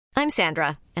I'm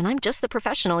Sandra, and I'm just the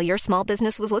professional your small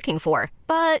business was looking for.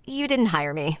 But you didn't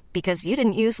hire me because you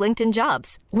didn't use LinkedIn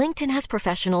Jobs. LinkedIn has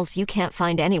professionals you can't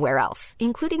find anywhere else,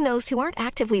 including those who aren't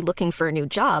actively looking for a new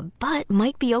job, but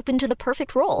might be open to the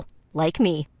perfect role, like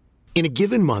me. In a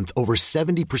given month, over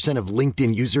 70% of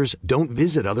LinkedIn users don't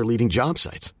visit other leading job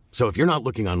sites. So if you're not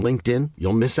looking on LinkedIn,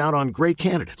 you'll miss out on great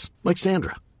candidates like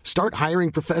Sandra. Start hiring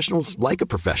professionals like a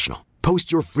professional.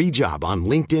 Post your free job on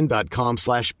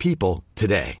linkedin.com/people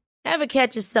today. Ever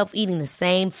catch yourself eating the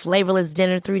same flavorless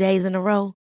dinner 3 days in a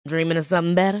row? Dreaming of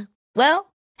something better?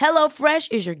 Well,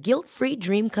 HelloFresh is your guilt-free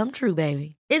dream come true,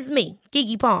 baby. It's me,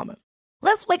 Keke Palmer.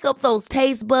 Let's wake up those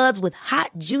taste buds with hot,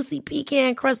 juicy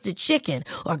pecan-crusted chicken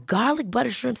or garlic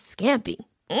butter shrimp scampi.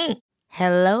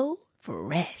 Hello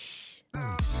Fresh.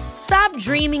 Stop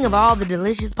dreaming of all the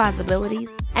delicious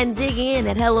possibilities and dig in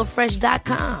at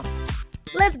HelloFresh.com.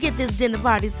 Let's get this dinner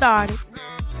party started.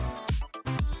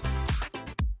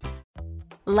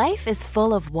 Life is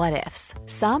full of what-ifs.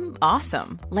 Some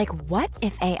awesome, like what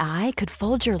if AI could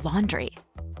fold your laundry?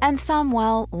 And some,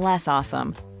 well, less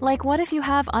awesome, like what if you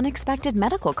have unexpected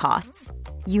medical costs?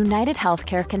 United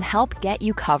Healthcare can help get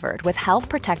you covered with Health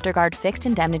Protector Guard fixed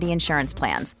indemnity insurance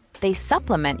plans. They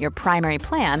supplement your primary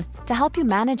plan to help you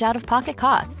manage out-of-pocket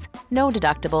costs. No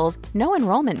deductibles, no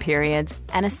enrollment periods,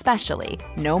 and especially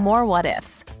no more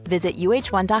what-ifs. Visit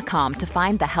uh1.com to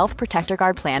find the Health Protector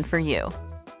Guard plan for you.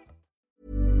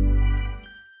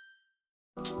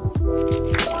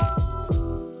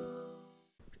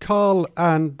 Carl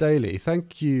and Daley,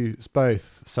 thank you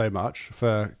both so much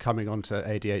for coming on to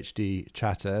ADHD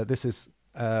Chatter. This is...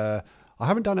 I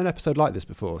haven't done an episode like this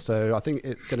before, so I think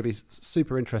it's going to be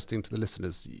super interesting to the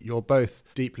listeners. You're both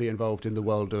deeply involved in the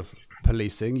world of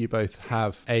policing. You both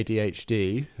have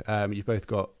ADHD. You've both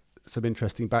got some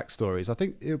interesting backstories. I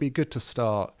think it would be good to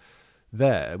start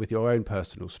there with your own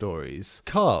personal stories.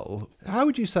 Carl, how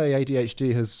would you say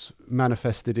ADHD has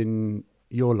manifested in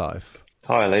your life?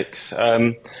 Hi, Alex.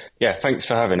 Thanks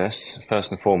for having us,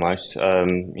 first and foremost.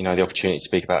 The opportunity to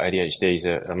speak about ADHD is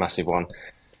a massive one,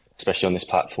 especially on this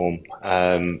platform.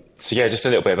 Just a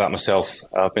little bit about myself.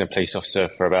 I've been a police officer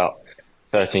for about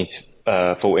 13 to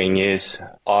 14 years.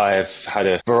 I've had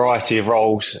a variety of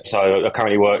roles. So I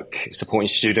currently work supporting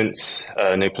students,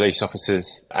 new police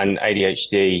officers, and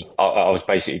ADHD. I was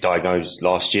basically diagnosed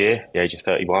last year, at the age of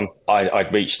 31.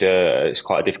 I'd reached it's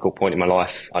quite a difficult point in my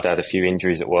life. I'd had a few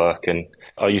injuries at work, and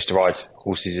I used to ride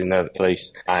horses in the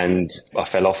police, and I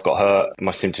fell off, got hurt.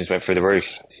 My symptoms went through the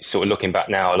roof. Sort of looking back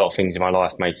now, a lot of things in my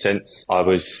life made sense. I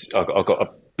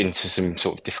got into some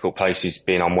sort of difficult places,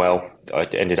 being unwell. I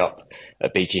ended up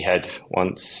at Beachy Head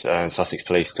once, and Sussex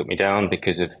Police took me down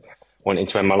because of wanting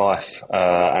to end my life.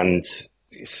 And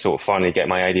sort of finally get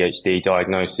my ADHD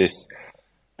diagnosis,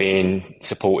 being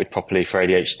supported properly for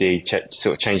ADHD,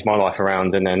 sort of changed my life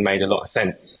around and then made a lot of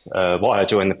sense. Why I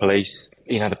joined the police.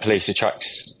 The police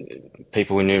attracts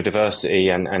people with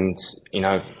neurodiversity, and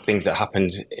things that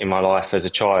happened in my life as a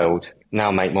child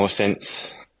now make more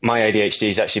sense. My ADHD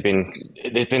has actually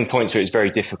there's been points where it's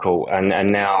very difficult, and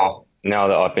now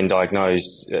that I've been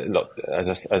diagnosed,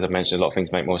 as I mentioned, a lot of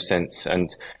things make more sense. And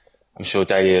I'm sure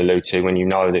Daley alluded to, when you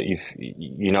know that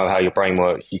you know how your brain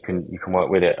works, you can work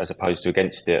with it as opposed to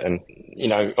against it. And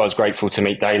I was grateful to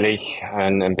meet Daley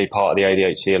and be part of the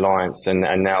ADHD Alliance, and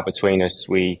now between us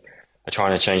we are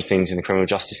trying to change things in the criminal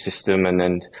justice system,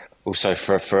 and also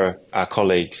for our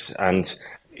colleagues. And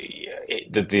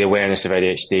the awareness of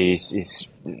ADHD is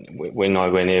we're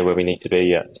nowhere near where we need to be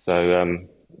yet. So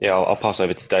I'll pass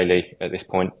over to Daley at this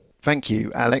point. Thank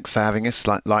you, Alex, for having us.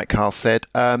 Like Carl said,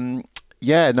 I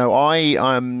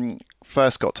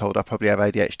first got told I probably have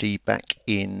ADHD back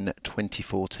in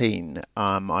 2014.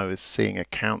 I was seeing a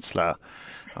counsellor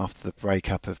after the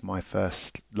breakup of my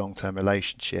first long-term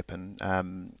relationship, and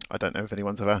I don't know if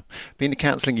anyone's ever been to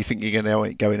counselling. You think you're going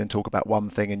to go in and talk about one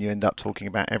thing and you end up talking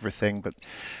about everything, but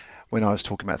when I was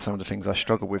talking about some of the things I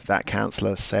struggle with, that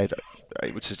counsellor said I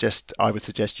would suggest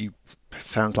you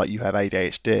sounds like you have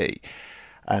ADHD.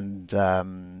 And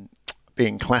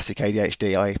being classic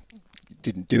ADHD, I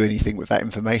didn't do anything with that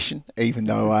information, even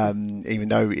though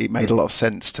it made a lot of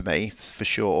sense to me, for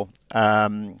sure.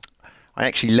 I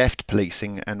actually left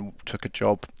policing and took a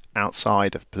job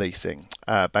outside of policing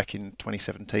back in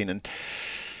 2017, and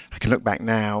I can look back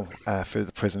now through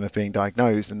the prism of being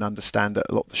diagnosed and understand that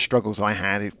a lot of the struggles I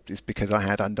had is because I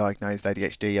had undiagnosed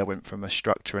ADHD. I went from a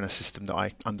structure and a system that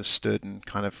I understood and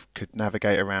kind of could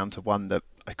navigate around to one that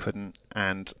I couldn't,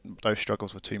 and those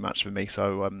struggles were too much for me.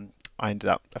 So I ended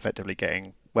up effectively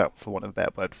getting, well, for want of a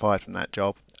better word, fired from that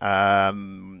job,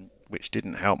 which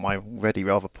didn't help my already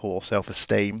rather poor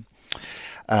self-esteem.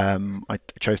 I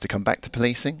chose to come back to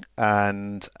policing,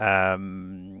 and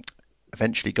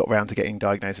eventually got round to getting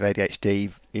diagnosed with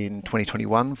ADHD in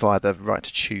 2021 via the Right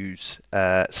to Choose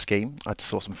scheme. I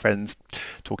saw some friends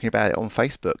talking about it on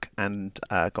Facebook, and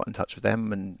got in touch with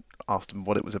them and asked them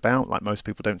what it was about. Like most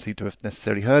people, don't seem to have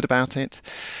necessarily heard about it.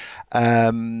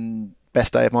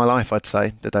 Best day of my life, I'd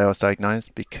say, the day I was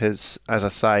diagnosed, because, as I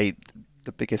say,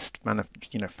 the biggest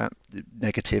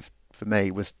negative for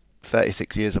me was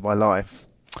 36 years of my life.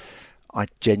 I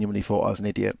genuinely thought I was an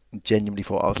idiot, genuinely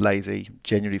thought I was lazy,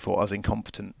 genuinely thought I was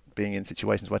incompetent, being in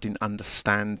situations where I didn't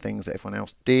understand things that everyone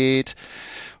else did,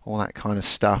 all that kind of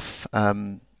stuff.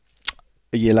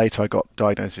 A year later, I got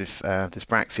diagnosed with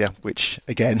dyspraxia, which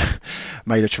again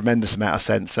made a tremendous amount of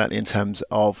sense, certainly in terms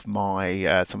of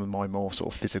my some of my more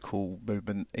sort of physical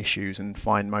movement issues and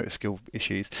fine motor skill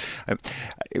issues.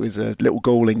 It was a little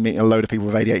galling meeting a load of people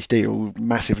with ADHD, all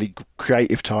massively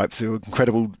creative types who were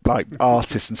incredible, like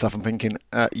artists and stuff. I'm thinking,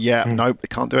 nope, they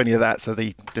can't do any of that. So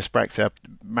the dyspraxia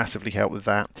massively helped with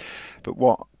that. But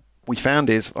what we found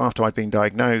is, after I'd been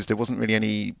diagnosed, there wasn't really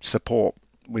any support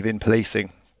within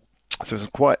policing. So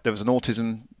there was an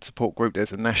autism support group,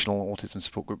 there's a national autism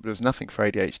support group, but there was nothing for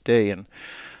ADHD. And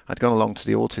I'd gone along to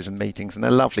the autism meetings, and they're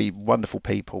lovely, wonderful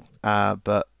people,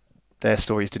 but their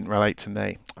stories didn't relate to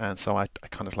me. And so I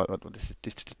kind of like, well, this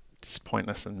is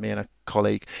pointless. And me and a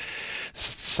colleague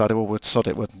decided, well, we'll sod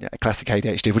it, classic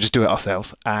ADHD, we'll just do it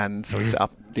ourselves. And so we set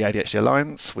up the ADHD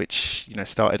Alliance, which,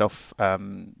 started off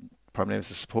primarily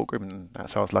as a support group, and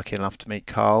that's how I was lucky enough to meet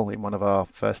Carl in one of our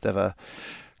first ever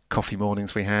coffee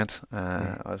mornings we had.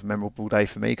 It was a memorable day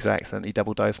for me because I accidentally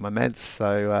double dosed my meds.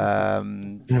 So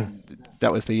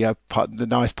that was the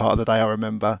nice part of the day I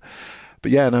remember.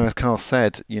 But yeah, no, as Carl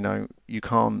said, you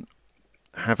can't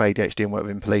have ADHD and work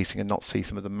within policing and not see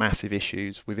some of the massive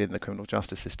issues within the criminal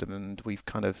justice system. And we've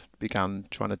kind of begun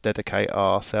trying to dedicate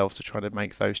ourselves to trying to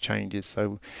make those changes.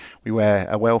 So we wear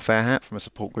a welfare hat from a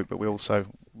support group, but we also,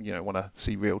 want to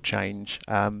see real change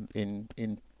in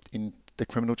the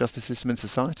criminal justice system in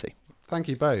society. Thank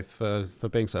you both for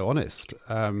being so honest.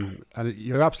 And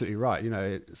you're absolutely right.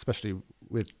 Especially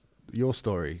with your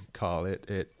story, Carl,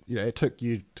 it took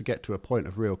you to get to a point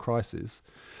of real crisis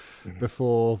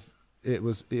before it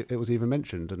was even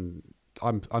mentioned. And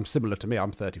I'm similar to me.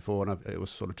 I'm 34, and it was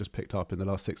sort of just picked up in the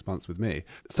last 6 months with me.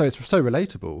 So it's so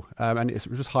relatable, and it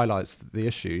just highlights the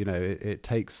issue. It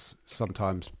takes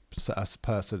sometimes a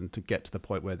person to get to the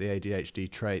point where the ADHD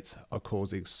traits are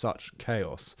causing such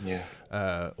chaos,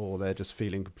 or they're just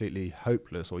feeling completely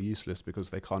hopeless or useless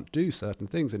because they can't do certain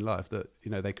things in life, that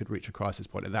they could reach a crisis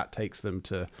point, and that takes them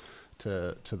to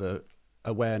the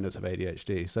awareness of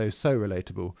ADHD. So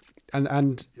relatable.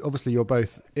 And obviously you're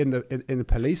both in the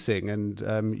policing,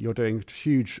 and you're doing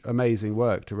huge, amazing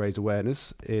work to raise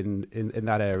awareness in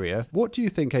that area. What do you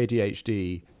think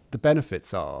ADHD, the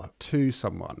benefits are to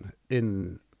someone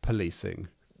in policing?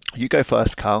 You go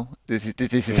first, Carl. This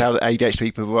is how ADHD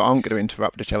people aren't going to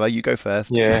interrupt each other. You go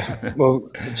first. Yeah. Well,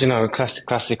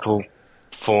 classical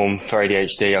form for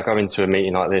ADHD, I go into a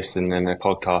meeting like this and then a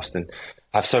podcast and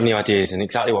I have so many ideas and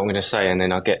exactly what I'm going to say, and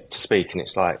then I get to speak and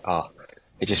it's like,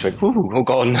 it just went, all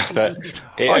gone. But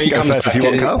it comes back. If you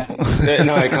want, Carl.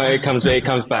 No, it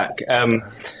comes back.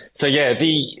 So yeah,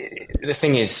 the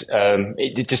thing is,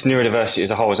 just neurodiversity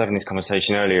as a whole. I was having this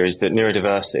conversation earlier. Is that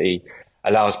neurodiversity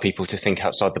allows people to think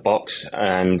outside the box,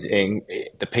 and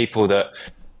the people that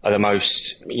are the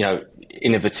most,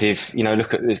 innovative.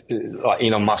 Look at this, like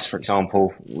Elon Musk, for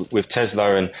example, with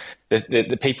Tesla, and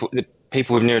the people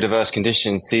with neurodiverse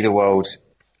conditions see the world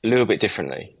a little bit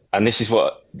differently. And this is why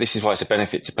it's a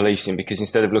benefit to policing, because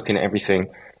instead of looking at everything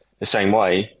the same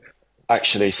way,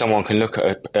 actually someone can look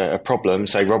at a problem,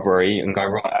 say robbery, and go,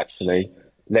 right, actually,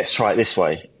 let's try it this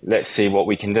way. Let's see what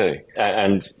we can do.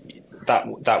 And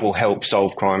that will help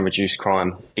solve crime, reduce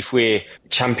crime. If we're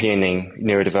championing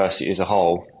neurodiversity as a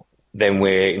whole, then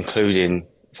we're including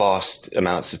vast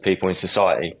amounts of people in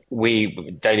society.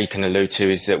 Daley can allude to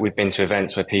is that we've been to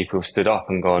events where people have stood up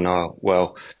and gone, oh,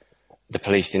 well, the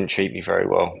police didn't treat me very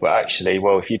well. But actually,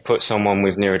 if you put someone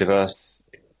with neurodiverse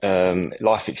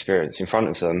life experience in front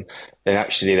of them, then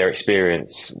actually their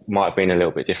experience might have been a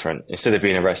little bit different. Instead of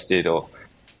being arrested or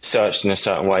searched in a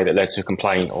certain way that led to a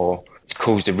complaint or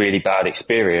caused a really bad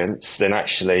experience, then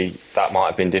actually that might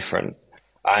have been different.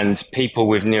 And people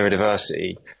with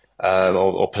neurodiversity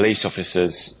or police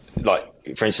officers, like,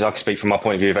 for instance, I can speak from my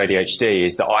point of view of ADHD,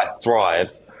 is that I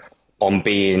thrive on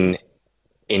being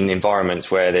in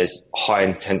environments where there's high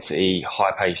intensity,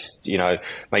 high paced,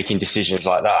 making decisions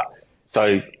like that.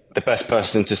 So the best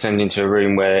person to send into a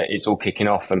room where it's all kicking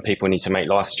off and people need to make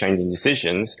life changing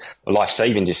decisions or life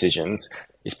saving decisions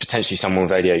it's potentially someone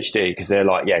with ADHD, because they're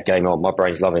like, yeah, game on, my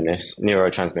brain's loving this,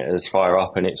 neurotransmitters fire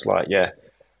up, and it's like, yeah,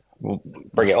 well,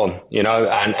 bring it on,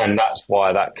 and that's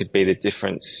why that could be the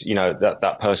difference.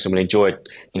 That person will enjoy,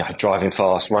 driving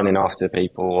fast, running after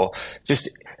people, or just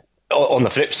on the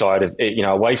flip side of it,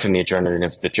 away from the adrenaline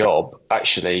of the job.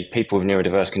 Actually, people with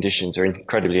neurodiverse conditions are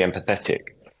incredibly empathetic,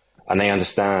 and they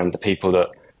understand the people that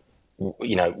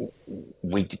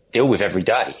we deal with every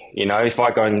day. If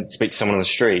I go and speak to someone on the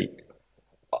street,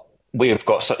 we have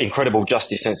got such incredible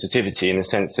justice sensitivity in the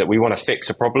sense that we want to fix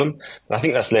a problem. And I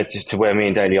think that's led to where me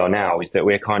and Daley are now, is that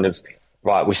we're kind of,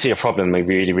 right, we see a problem, we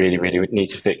really, really, really need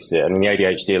to fix it. And the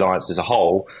ADHD Alliance as a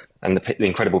whole, and the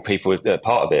incredible people that are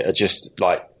part of it, are just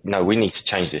like, no, we need to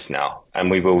change this now,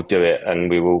 and we will do it, and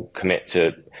we will commit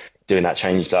to doing that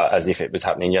change as if it was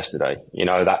happening yesterday.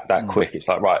 That quick. It's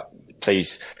like, right,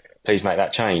 please make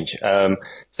that change. So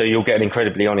you'll get an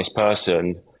incredibly honest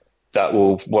person that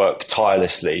will work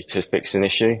tirelessly to fix an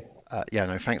issue.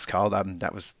 Thanks, Carl.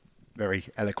 That was very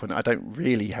eloquent. I don't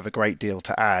really have a great deal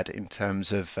to add in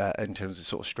terms of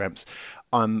sort of strengths.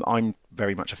 I'm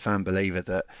very much a firm believer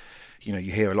that you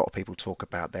hear a lot of people talk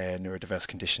about their neurodiverse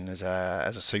condition as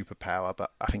a superpower,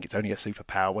 but I think it's only a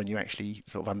superpower when you actually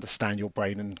sort of understand your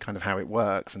brain and kind of how it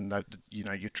works, and that your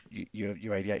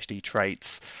ADHD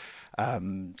traits.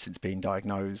 Since being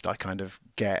diagnosed, I kind of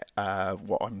get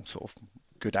what I'm sort of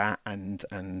good at, and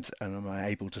am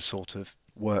able to sort of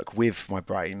work with my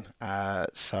brain.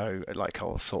 So like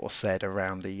I sort of said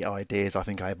around the ideas, I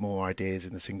think I have more ideas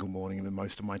in a single morning than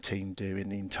most of my team do in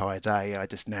the entire day. I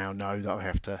just now know that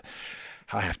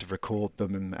I have to record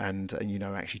them and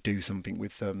actually do something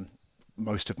with them.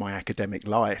 Most of my academic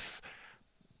life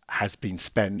has been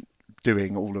spent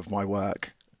doing all of my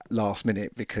work last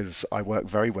minute, because I work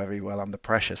very, very well under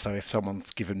pressure. So if someone's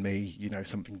given me,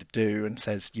 something to do and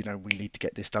says, we need to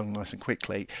get this done nice and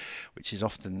quickly, which is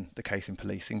often the case in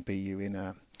policing, be you in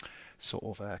a sort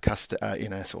of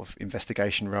in a sort of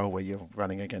investigation role where you're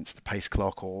running against the pace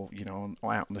clock, or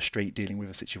out on the street dealing with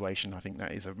a situation, I think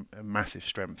that is a massive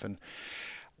strength. And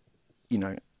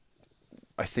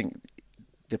I think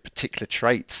the particular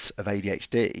traits of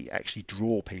ADHD actually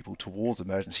draw people towards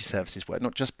emergency services work,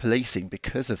 not just policing,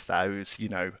 because of those,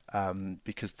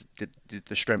 because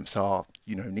the strengths are,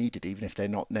 needed, even if they're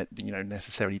not,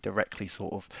 necessarily directly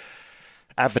sort of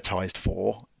advertised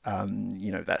for.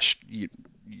 That's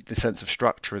the sense of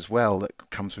structure as well that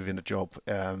comes within a job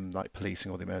like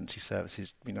policing or the emergency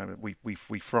services.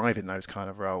 We thrive in those kind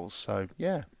of roles. So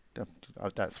yeah,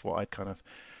 that's what I kind of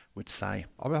would say.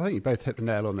 I think you both hit the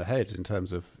nail on the head in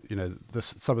terms of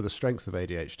some of the strengths of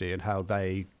ADHD and how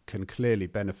they can clearly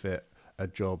benefit a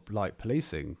job like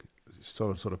policing.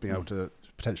 Sort of being able to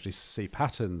potentially see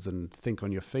patterns and think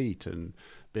on your feet and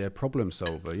be a problem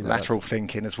solver. Lateral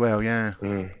thinking as well, yeah.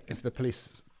 If the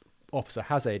police officer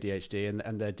has ADHD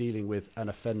and they're dealing with an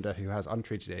offender who has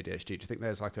untreated ADHD, do you think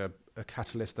there's like a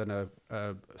catalyst and a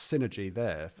synergy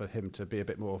there for him to be a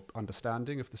bit more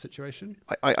understanding of the situation?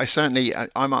 I certainly,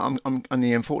 I'm in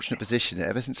the unfortunate position that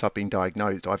ever since I've been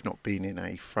diagnosed, I've not been in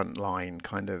a frontline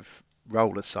kind of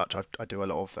role as such. I do a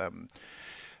lot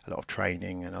of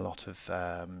training and a lot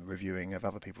of reviewing of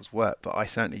other people's work, but I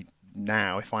certainly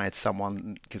now, if I had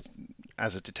someone, because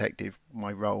as a detective,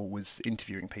 my role was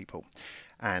interviewing people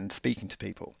and speaking to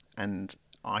people, and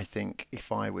I think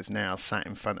if I was now sat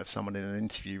in front of someone in an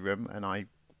interview room and I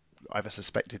either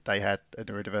suspected they had a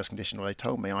neurodiverse condition or they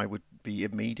told me, I would be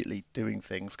immediately doing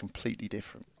things completely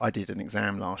different. I did an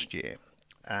exam last year,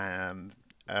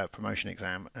 a promotion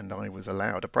exam, and I was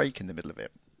allowed a break in the middle of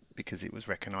it because it was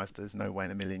recognised there's no way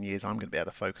in a million years I'm going to be able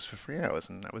to focus for 3 hours,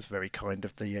 and that was very kind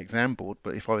of the exam board.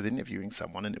 But if I was interviewing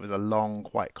someone and it was a long,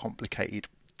 quite complicated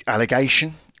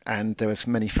allegation and there was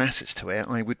many facets to it,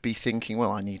 I would be thinking,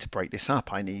 well, I need to break this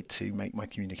up. I need to make my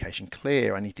communication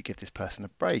clear. I need to give this person a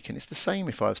break. And it's the same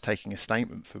if I was taking a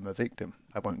statement from a victim.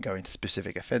 I won't go into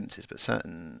specific offences, but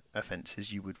certain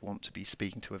offences you would want to be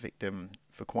speaking to a victim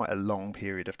for quite a long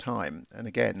period of time. And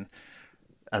again,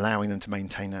 allowing them to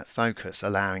maintain that focus,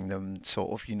 allowing them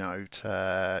sort of,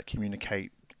 to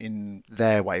communicate in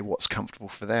their way what's comfortable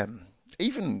for them.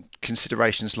 Even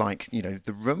considerations like,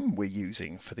 the room we're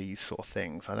using for these sort of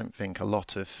things. I don't think a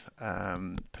lot of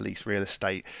police real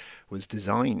estate was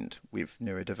designed with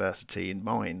neurodiversity in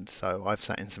mind. So I've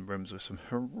sat in some rooms with some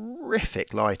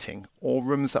horrific lighting, or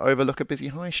rooms that overlook a busy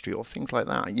high street, or things like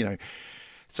that.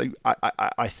 So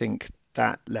I think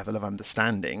that level of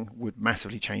understanding would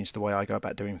massively change the way I go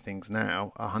about doing things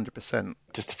now, 100%.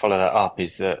 Just to follow that up,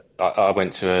 is that I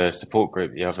went to a support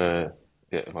group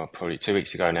probably 2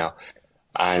 weeks ago now,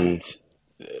 and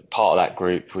part of that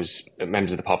group was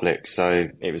members of the public. So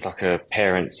it was like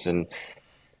parents and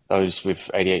those with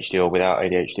ADHD or without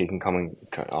ADHD can come and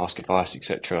ask advice,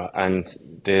 etc. And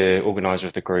the organizer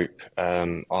of the group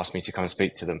asked me to come and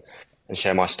speak to them and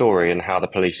share my story and how the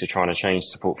police are trying to change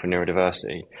support for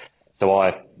neurodiversity. So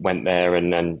I went there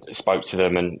and spoke to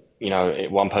them, and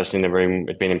one person in the room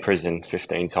had been in prison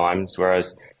 15 times,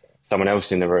 whereas someone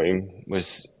else in the room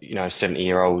was a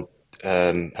 70-year-old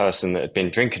person that had been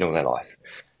drinking all their life.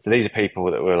 So these are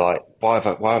people that were like, why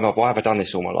have I done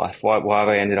this all my life? Why have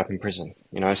I ended up in prison?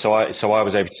 So I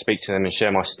was able to speak to them and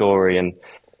share my story, and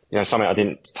something I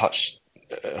didn't touch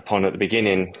upon at the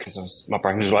beginning because my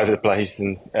brain was all over the place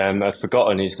and I'd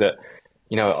forgotten is that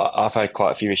I've had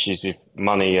quite a few issues with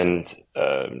money and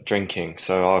drinking,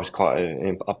 so I was quite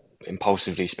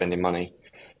impulsively spending money.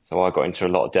 So I got into a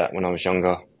lot of debt when I was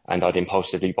younger, and I'd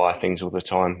impulsively buy things all the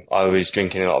time. I was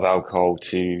drinking a lot of alcohol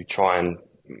to try and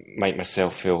make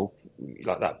myself feel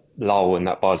like that lull and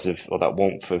that buzz or that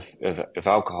warmth of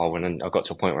alcohol. And then I got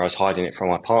to a point where I was hiding it from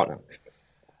my partner.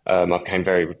 I became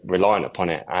very reliant upon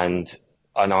it. And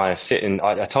I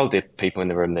told the people in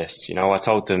the room this, I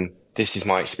told them, this is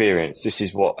my experience. This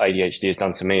is what ADHD has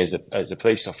done to me as a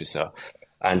police officer,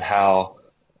 and how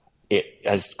it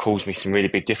has caused me some really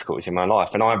big difficulties in my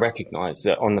life. And I recognise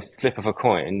that on the flip of a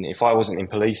coin, if I wasn't in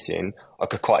policing, I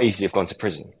could quite easily have gone to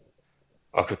prison.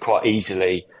 I could quite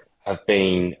easily have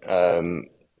been, in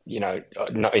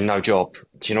no job.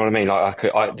 Do you know what I mean? Like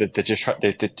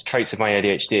the traits of my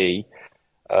ADHD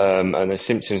and the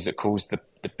symptoms that cause the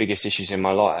biggest issues in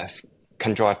my life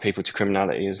can drive people to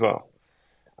criminality as well.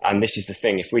 And this is the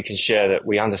thing: if we can share that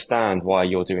we understand why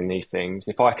you're doing these things,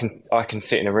 if I can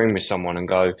sit in a room with someone and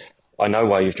go, I know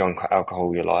why you've drunk alcohol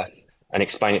all your life, and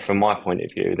explain it from my point of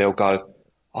view, they'll go,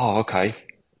 oh, okay,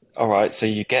 all right, so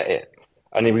you get it.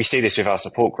 And then we see this with our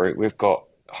support group. We've got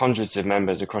hundreds of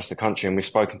members across the country, and we've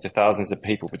spoken to thousands of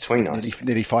people between us.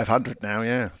 Nearly 500 now,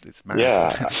 yeah. It's mad.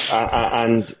 Yeah,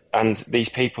 and these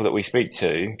people that we speak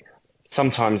to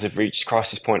sometimes have reached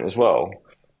crisis point as well,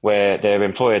 where their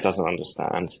employer doesn't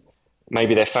understand,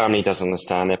 maybe their family doesn't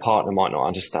understand, their partner might not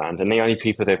understand, and the only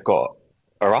people they've got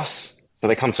are us. So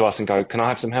they come to us and go, can I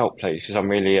have some help, please? Because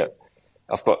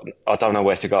I don't know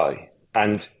where to go.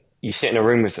 And you sit in a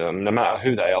room with them, no matter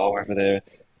who they are, whether they're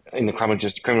in the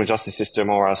criminal justice system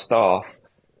or our staff,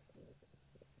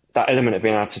 that element of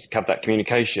being able to have that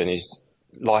communication is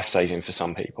life-saving for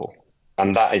some people.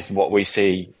 And that is what we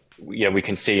see, we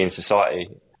can see in society.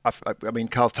 I mean,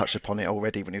 Carl's touched upon it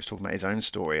already when he was talking about his own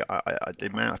story. The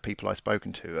amount of people I've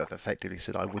spoken to have effectively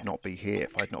said, I would not be here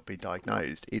if I'd not been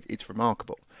diagnosed. It's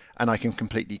remarkable. And I can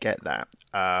completely get that,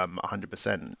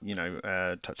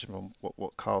 100%, touching on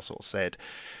what Carl sort of said.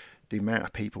 The amount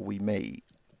of people we meet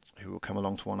who will come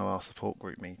along to one of our support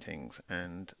group meetings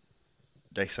and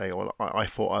they say, well, I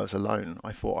thought I was alone.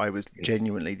 I thought I was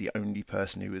genuinely the only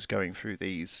person who was going through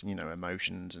these,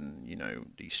 emotions and,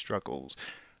 these struggles.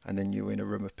 And then you're in a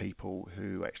room of people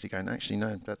who actually go, actually,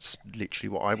 no, that's literally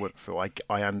what I went through.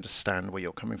 I understand where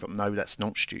you're coming from. No, that's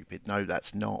not stupid. No,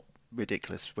 that's not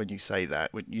ridiculous when you say that,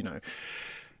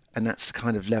 and that's the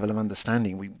kind of level of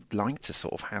understanding we like to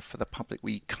sort of have for the public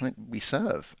we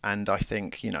serve. And I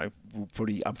think, I'm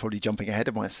probably jumping ahead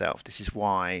of myself. This is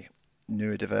why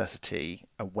neurodiversity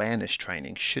awareness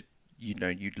training should,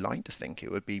 you'd like to think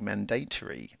it would be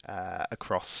mandatory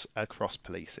across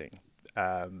policing.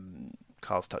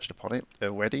 Carl's touched upon it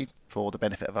already for the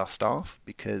benefit of our staff,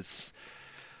 because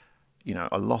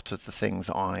a lot of the things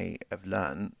I have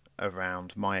learned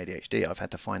around my ADHD I've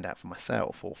had to find out for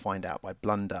myself or find out by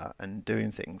blunder and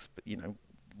doing things, but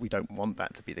we don't want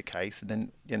that to be the case.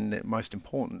 And then most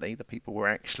importantly, the people we're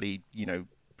actually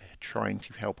trying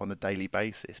to help on a daily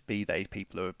basis, be they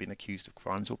people who have been accused of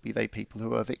crimes or be they people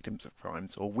who are victims of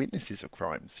crimes or witnesses of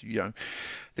crimes.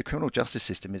 The criminal justice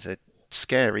system is a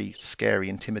scary,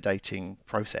 intimidating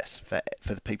process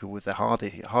for the people with the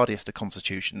hardiest of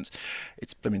constitutions.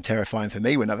 It's blooming terrifying for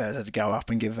me when I've had to go up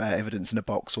and give evidence in a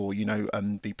box or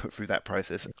be put through that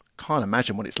process. I can't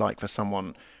imagine what it's like for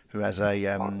someone who has a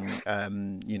an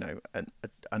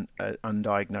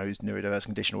undiagnosed neurodiverse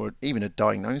condition or even a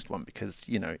diagnosed one, because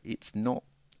it's not.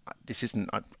 This isn't.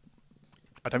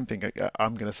 I don't think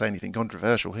I'm going to say anything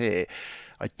controversial here.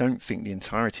 I don't think the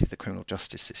entirety of the criminal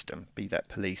justice system, be that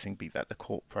policing, be that the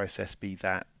court process, be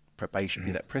that probation,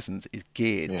 be that prisons, is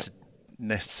geared to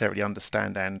necessarily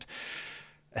understand and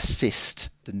assist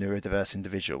the neurodiverse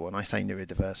individual. And I say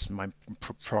neurodiverse, my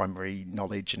primary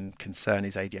knowledge and concern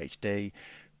is ADHD,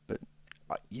 but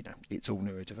it's all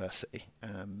neurodiversity.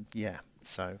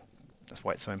 So that's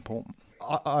why it's so important.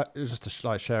 I just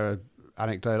to share an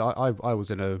anecdote. I was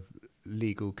in a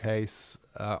legal case.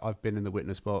 I've been in the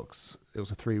witness box it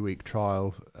was a 3-week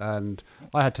trial, and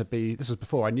I had to be. This was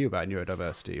before I knew about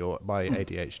neurodiversity or my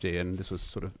ADHD, and this was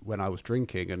sort of when I was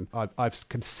drinking, and I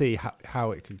can see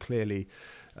how it can clearly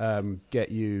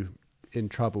get you in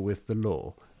trouble with the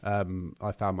law.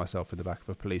 I found myself in the back of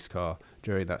a police car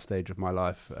during that stage of my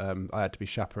life. I had to be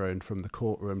chaperoned from the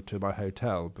courtroom to my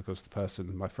hotel because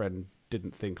my friend,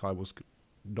 didn't think I was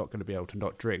not going to be able to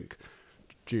not drink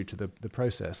due to the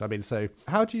process. I mean, so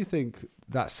how do you think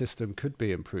that system could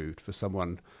be improved for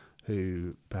someone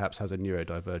who perhaps has a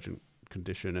neurodivergent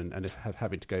condition and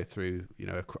having to go through,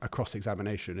 a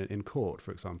cross-examination in court,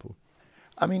 for example?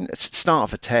 I mean, start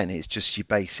for 10 is just your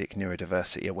basic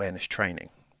neurodiversity awareness training.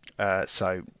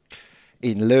 So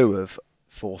in lieu of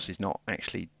forces not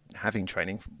actually having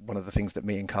training, one of the things that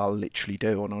me and Carl literally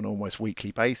do on an almost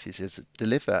weekly basis is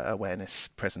deliver awareness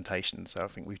presentations. So I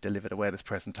think we've delivered awareness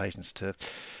presentations to,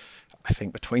 I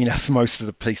think between us, most of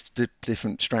the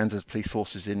different strands of police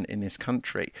forces in this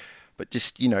country. But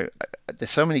just, there's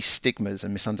so many stigmas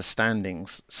and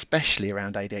misunderstandings, especially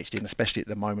around ADHD, and especially at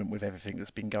the moment with everything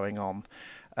that's been going on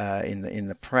in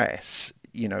the press.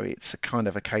 It's a kind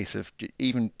of a case of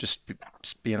even just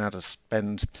being able to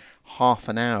spend half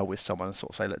an hour with someone and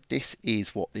sort of say, look, this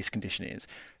is what this condition is.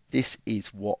 This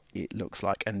is what it looks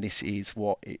like, and this is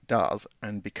what it does.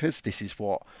 And because this is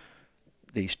what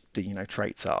these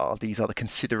traits are, these are the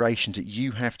considerations that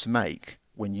you have to make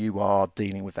when you are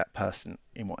dealing with that person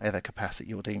in whatever capacity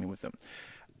you're dealing with them.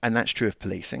 And that's true of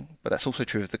policing, but that's also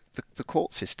true of the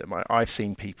court system. I've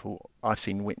seen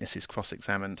witnesses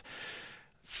cross-examined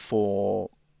for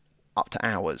up to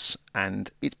hours,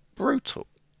 and it's brutal.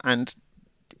 And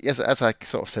as I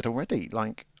sort of said already,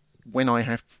 like when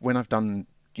I've done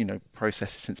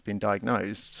processes since being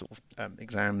diagnosed, sort of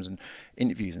exams and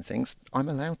interviews and things, I'm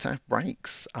allowed to have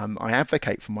breaks. I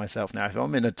advocate for myself now. If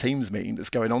I'm in a Teams meeting that's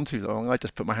going on too long, I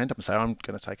just put my hand up and say, I'm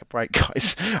going to take a break,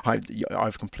 guys.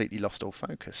 I've completely lost all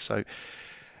focus. So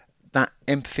that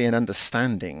empathy and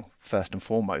understanding, first and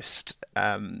foremost,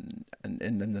 and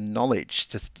the knowledge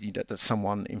that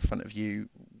someone in front of you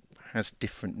has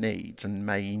different needs and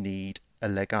may need a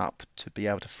leg up to be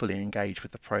able to fully engage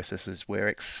with the processes we're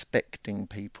expecting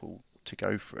people to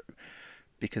go through,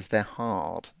 because they're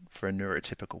hard for a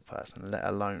neurotypical person, let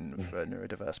alone for a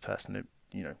neurodiverse person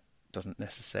who doesn't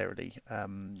necessarily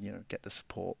get the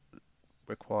support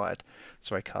required.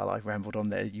 Sorry, Carl, I rambled on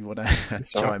there. You want to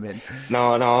chime in?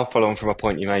 No, I'll follow on from a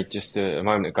point you made just a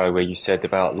moment ago where you said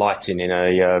about lighting in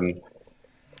a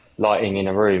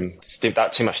room,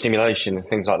 that too much stimulation and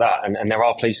things like that. And there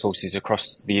are police forces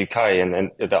across the UK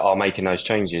and that are making those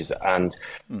changes. And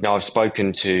I've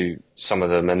spoken to some of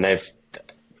them, and they've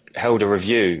held a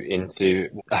review into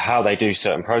how they do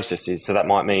certain processes. So that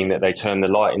might mean that they turn the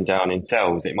lighting down in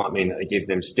cells. It might mean that they give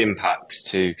them stim packs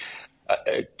to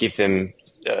give them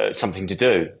something to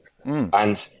do.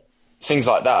 And things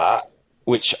like that,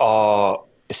 which are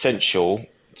essential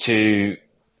to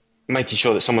making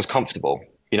sure that someone's comfortable.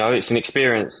 It's an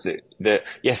experience that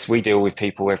yes, we deal with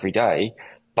people every day,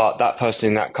 but that person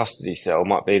in that custody cell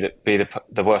might be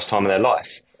the worst time of their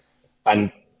life.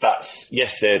 And that's,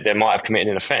 yes, they might have committed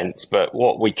an offence, but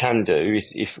what we can do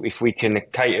is if we can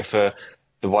cater for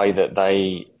the way that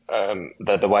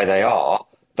the way they are,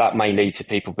 that may lead to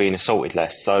people being assaulted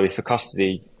less. So if a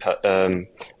custody, a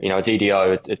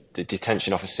DDO, a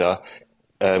detention officer,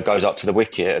 goes up to the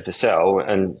wicket of the cell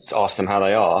and asks them how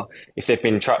they are, if they've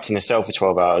been trapped in a cell for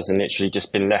 12 hours and literally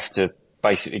just been left to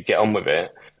basically get on with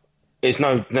it, it's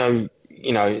no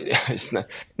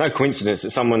coincidence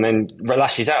that someone then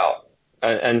lashes out.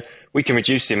 And we can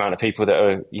reduce the amount of people that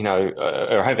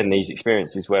are having these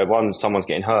experiences where, one, someone's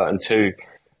getting hurt, and two,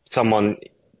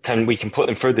 we can put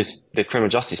them through the criminal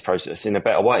justice process in a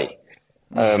better way.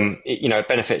 It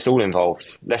benefits all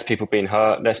involved. Less people being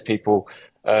hurt, less people,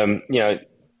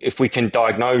 if we can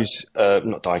screen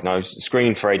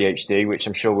for ADHD, which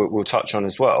I'm sure we'll touch on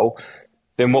as well,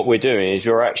 then what we're doing is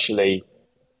we're actually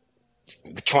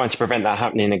trying to prevent that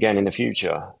happening again in the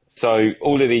future. So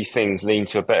all of these things lead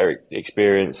to a better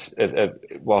experience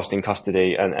whilst in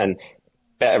custody, and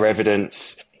better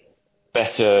evidence,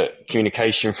 better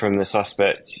communication from the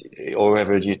suspect or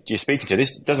whoever you're speaking to.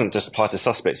 This doesn't just apply to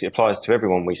suspects; it applies to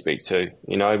everyone we speak to.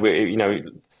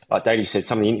 Like Daley said,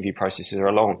 some of the interview processes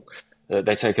are long;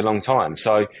 they take a long time.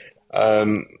 So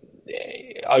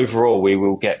overall,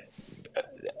 the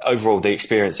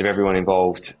experience of everyone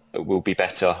involved will be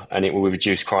better, and it will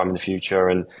reduce crime in the future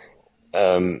and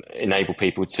enable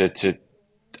people to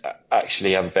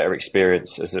actually have a better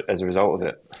experience as a result of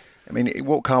it. I mean,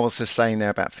 what Carl was just saying there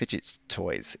about fidget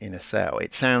toys in a cell,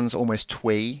 it sounds almost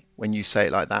twee when you say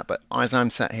it like that. But as I'm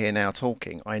sat here now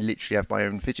talking, I literally have my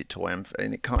own fidget toy,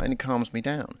 and it calms me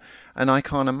down. And I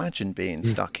can't imagine being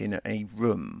stuck in a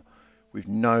room with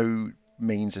no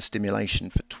means of stimulation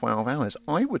for 12 hours.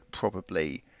 I would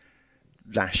probably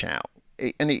lash out.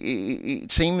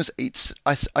 It seems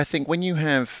I think when you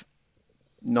have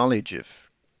knowledge of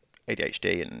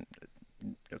ADHD and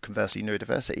conversely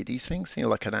neurodiversity, these things feel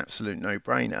like an absolute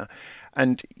no-brainer.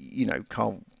 And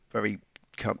Carl very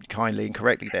kindly and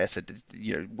correctly there said,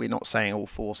 we're not saying all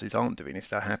forces aren't doing this.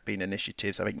 There have been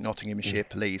initiatives. I think Nottinghamshire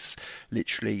Police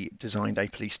literally designed a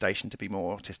police station to be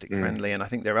more autistic friendly, and I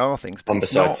think there are things. But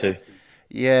it's not, too.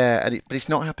 Yeah, but it's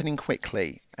not happening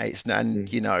quickly. It's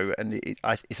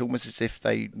it's almost as if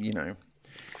they, the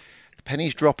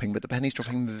penny's dropping, but the penny's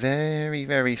dropping very,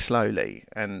 very slowly.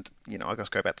 And I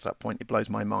just go back to that point. It blows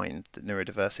my mind that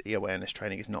neurodiversity awareness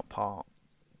training is not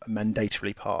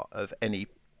mandatorily part of any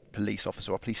police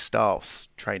officer or police staff's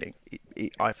training.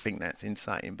 I think that's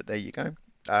insane. But there you go.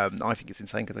 I think it's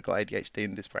insane because I've got ADHD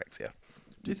and dyspraxia.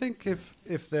 Do you think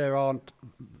if there aren't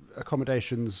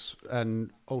accommodations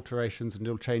and alterations and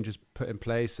little changes put in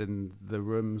place in the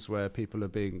rooms where people are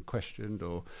being questioned,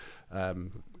 or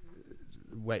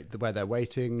where they're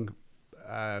waiting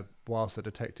whilst the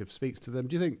detective speaks to them,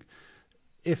 do you think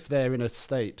if they're in a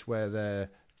state where they're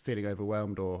feeling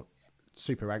overwhelmed or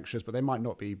super anxious, but they might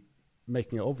not be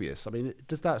making it obvious, I mean,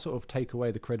 does that sort of take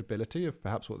away the credibility of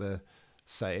perhaps what they're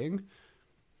saying?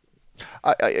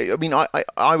 I mean,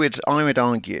 I would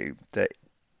argue that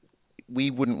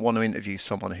we wouldn't want to interview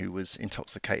someone who was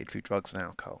intoxicated through drugs and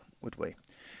alcohol, would we?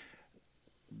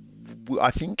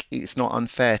 I think it's not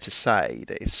unfair to say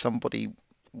that if somebody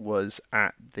was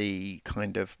at the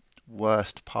kind of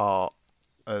worst part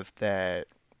of their,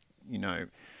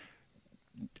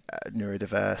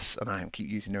 neurodiverse, and I keep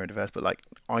using neurodiverse, but like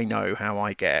I know how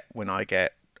I get when I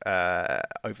get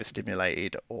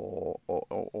overstimulated or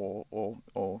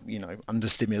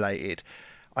understimulated,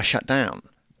 I shut down.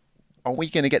 Are we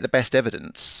going to get the best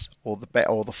evidence or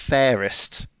the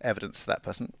fairest evidence for that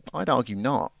person? I'd argue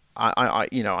not.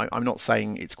 I'm not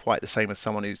saying it's quite the same as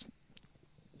someone who's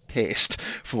pissed,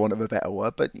 for want of a better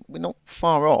word, but we're not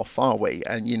far off, are we?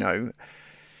 And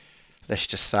let's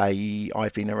just say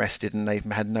I've been arrested and they've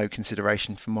had no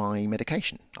consideration for my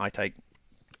medication. I take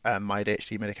my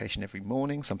ADHD medication every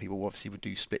morning. Some people obviously would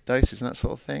do split doses and that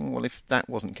sort of thing. Well, if that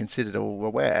wasn't considered or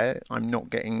aware, I'm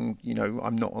not getting,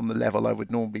 I'm not on the level I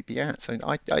would normally be at. So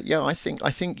I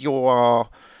think you are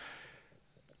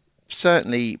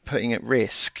certainly putting at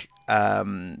risk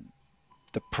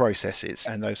the processes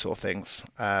and those sort of things.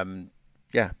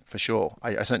 Yeah, for sure.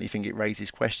 I certainly think it raises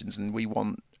questions, and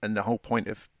the whole point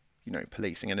of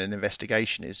policing and an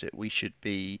investigation is that we should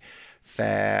be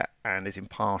fair and as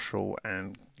impartial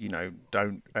and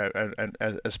don't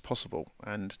as possible.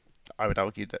 And I would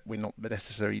argue that we're not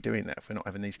necessarily doing that if we're not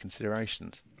having these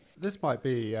considerations. This might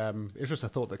be it's just a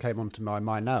thought that came onto my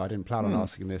mind now. I didn't plan on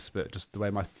asking this, but just the way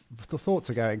my thoughts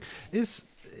are going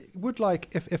would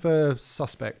if a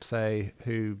suspect, say,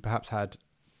 who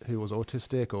was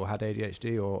autistic or had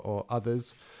ADHD or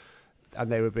others,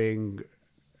 and they were being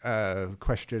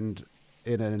questioned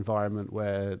in an environment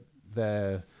where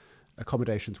their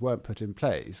accommodations weren't put in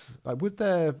place, would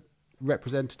their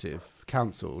representative,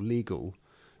 counsel, legal,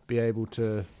 be able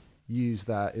to use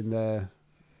that in their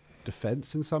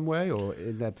defence in some way or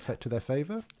to their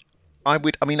favour? I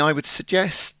would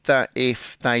suggest that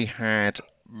if they had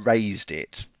raised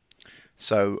it,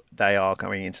 so they are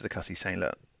going into the custody saying,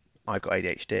 look, I've got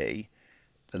ADHD,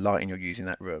 the lighting you're using in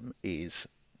that room is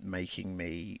making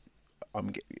me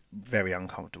very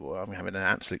uncomfortable. I'm having an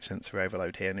absolute sensory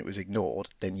overload here, and it was ignored.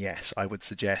 Then yes, I would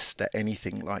suggest that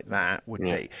anything like that would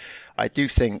be. I do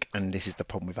think, and this is the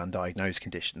problem with undiagnosed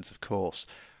conditions, of course,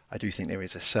 I do think there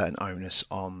is a certain onus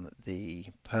on the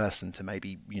person to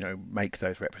maybe make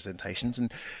those representations,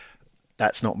 and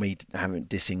that's not me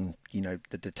dissing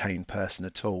the detained person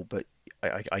at all, but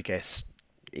I guess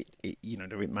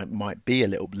there might be a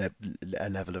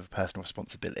level of personal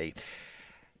responsibility.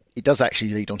 It does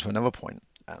actually lead on to another point,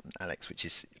 Alex, which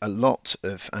is a lot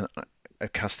of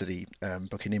custody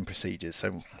booking in procedures.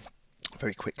 So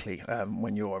very quickly,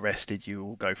 when you're arrested, you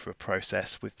will go through a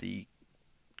process with the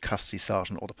custody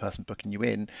sergeant or the person booking you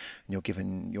in, and you're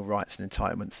given your rights and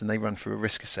entitlements, and they run through a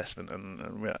risk assessment,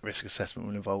 and that risk assessment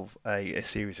will involve a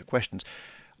series of questions.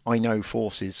 I know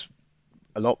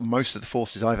most of the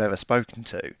forces I've ever spoken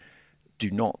to do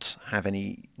not have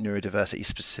any neurodiversity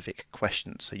specific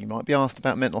questions. So you might be asked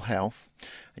about mental health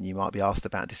and you might be asked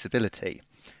about disability,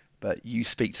 but you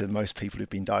speak to most people who've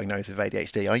been diagnosed with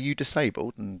ADHD. Are you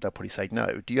disabled? And they'll probably say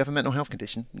no. Do you have a mental health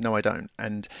condition? No, I don't.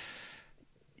 And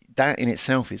that in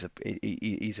itself is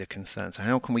a concern. So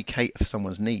how can we cater for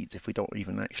someone's needs if we don't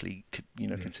even actually,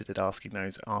 considered asking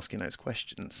those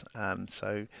questions?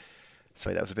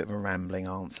 Sorry, that was a bit of a rambling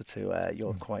answer to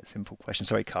your quite simple question.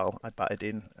 Sorry, Carl, I butted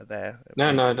in there.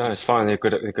 No, it's fine. They're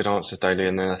good answers, Daley.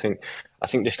 And then I think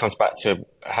this comes back to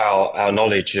how our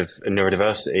knowledge of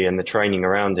neurodiversity and the training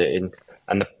around it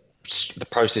and the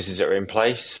processes that are in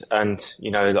place. And,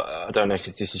 I don't know if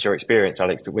this is your experience,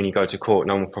 Alex, but when you go to court,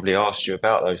 no one will probably ask you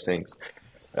about those things.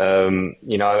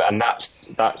 And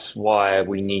that's why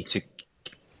we need to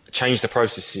change the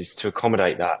processes to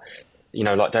accommodate that.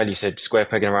 Like Daley said, square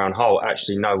peg in a round hole.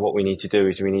 Actually, no, what we need to do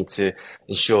is we need to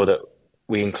ensure that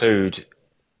we include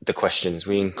the questions,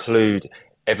 we include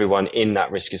everyone in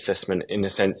that risk assessment, in the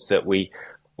sense that we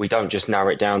don't just narrow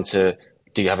it down to,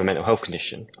 do you have a mental health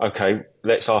condition? Okay,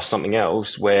 let's ask something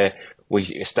else where we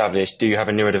establish, do you have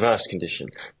a neurodiverse condition?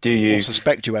 Do you... Or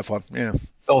suspect you have one, yeah.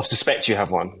 Or suspect you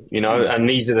have one, and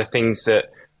these are the things that,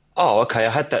 oh, okay, I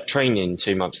had that training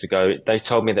 2 months ago. They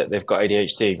told me that they've got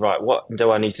ADHD. Right, what do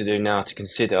I need to do now to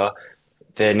consider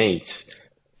their needs?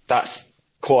 That's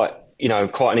quite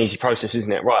an easy process,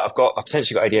 isn't it? Right, I've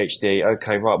potentially got ADHD.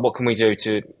 Okay, right, what can we do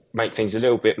to make things a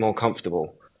little bit more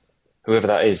comfortable? Whoever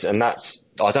that is. And I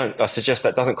suggest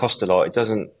that doesn't cost a lot.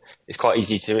 It's quite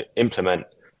easy to implement.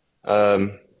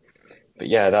 But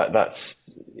yeah,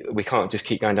 we can't just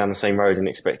keep going down the same road and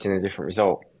expecting a different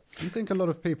result. Do you think a lot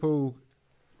of people,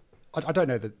 I don't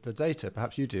know the data,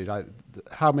 perhaps you do, like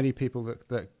how many people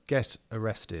that get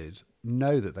arrested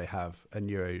know that they have a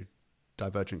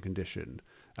neurodivergent condition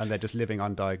and they're just living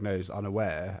undiagnosed,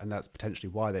 unaware, and that's potentially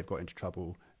why they've got into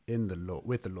trouble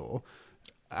with the law?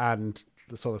 And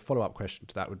the sort of follow-up question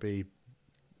to that would be,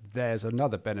 there's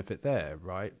another benefit there,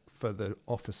 right, for the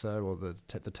officer or the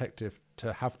detective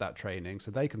to have that training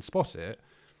so they can spot it,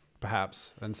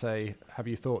 perhaps, and say, have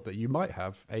you thought that you might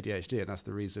have ADHD and that's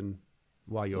the reason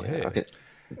why you're here? Okay.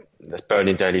 That's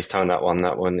burning Daley's tongue, that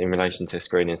one in relation to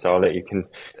screening. So I'll let you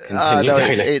continue.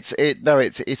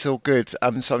 It's all good. So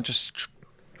I'm just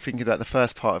thinking about the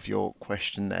first part of your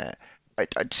question there.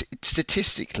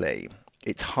 Statistically,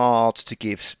 it's hard to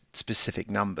give specific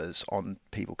numbers on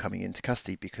people coming into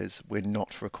custody because we're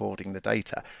not recording the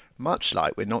data. Much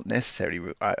like we're not necessarily,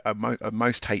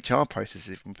 most HR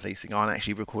processes in policing aren't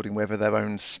actually recording whether their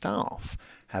own staff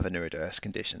have a neurodiverse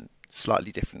condition.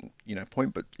 Slightly different,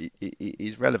 point, but it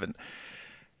is relevant.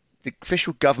 The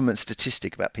official government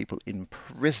statistic about people in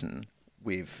prison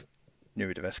with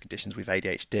neurodiverse conditions, with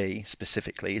ADHD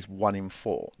specifically, is 1 in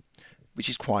 4, which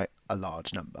is quite a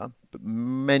large number. But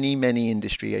many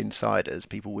industry insiders,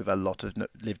 people with a lot of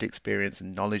lived experience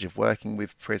and knowledge of working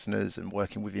with prisoners and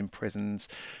working within prisons,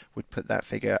 would put that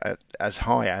figure at as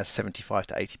high as 75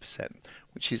 to 80%,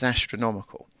 which is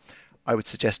astronomical. I would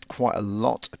suggest quite a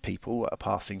lot of people that are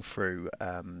passing through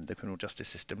the criminal justice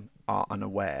system are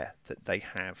unaware that they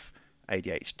have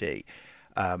ADHD.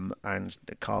 And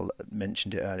Carl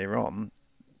mentioned it earlier on.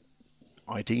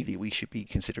 Ideally, we should be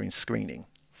considering screening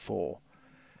for,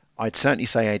 I'd certainly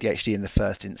say ADHD in the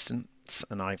first instance,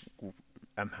 and I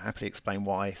am happily explain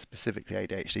why specifically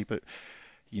ADHD, but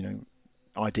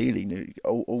ideally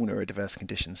all neurodiverse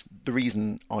conditions. The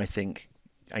reason I think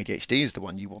ADHD is the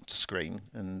one you want to screen,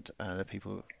 and a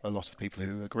lot of people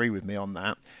who agree with me on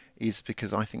that, is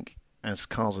because I think, as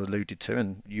Carl's alluded to,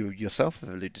 and you yourself have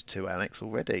alluded to, Alex,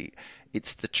 already,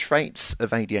 it's the traits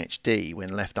of ADHD when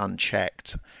left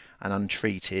unchecked and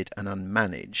untreated and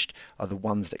unmanaged are the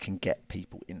ones that can get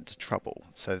people into trouble.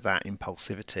 So that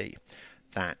impulsivity,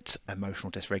 that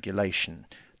emotional dysregulation,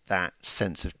 that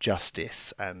sense of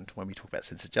justice, and when we talk about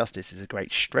sense of justice, it's a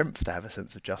great strength to have a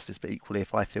sense of justice, but equally,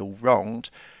 if I feel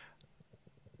wronged,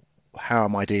 how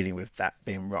am I dealing with that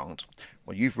being wronged?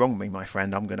 Well, you've wronged me, my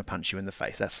friend, I'm going to punch you in the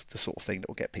face. That's the sort of thing that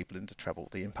will get people into trouble.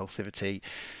 The impulsivity,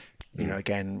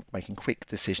 again, making quick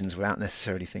decisions without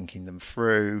necessarily thinking them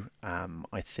through.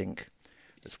 I think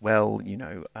as well,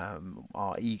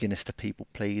 our eagerness to people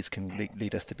please can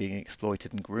lead us to being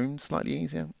exploited and groomed slightly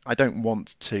easier. I don't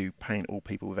want to paint all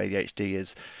people with ADHD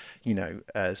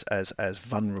as, as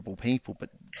vulnerable people, but,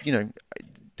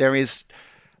 there is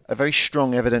a very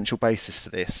strong evidential basis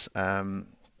for this.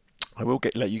 I will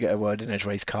let you get a word in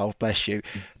edgeways, Carl, bless you.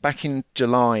 Back in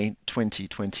July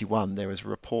 2021, there was a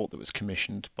report that was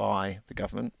commissioned by the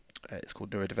government. It's called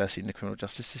Neurodiversity in the Criminal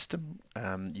Justice System.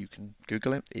 You can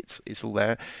Google it. It's all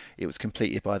there. It was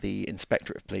completed by the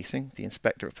Inspectorate of Policing, the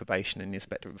Inspectorate of Probation, and the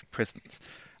Inspectorate of Prisons.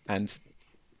 And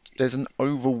there's an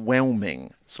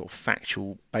overwhelming sort of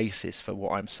factual basis for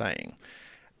what I'm saying.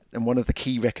 And one of the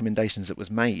key recommendations that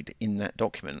was made in that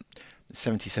document,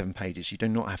 77 pages, you do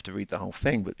not have to read the whole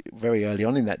thing, but very early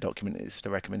on in that document is the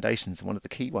recommendations, and one of the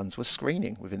key ones was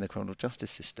screening within the criminal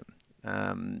justice system.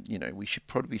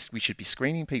 We should be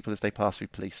screening people as they pass through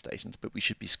police stations, but we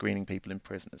should be screening people in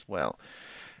prison as well,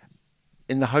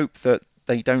 in the hope that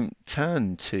they don't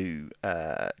turn to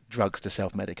drugs to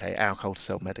self-medicate, alcohol to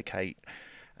self-medicate,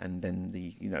 and then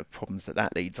the problems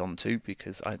that leads on to,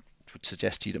 because I would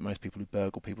suggest to you that most people who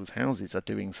burgle people's houses are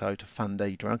doing so to fund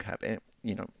a drug habit,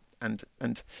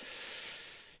 and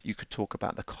you could talk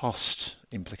about the cost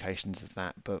implications of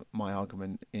that, but my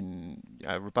argument in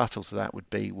rebuttal to that would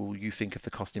be, well, you think of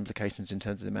the cost implications in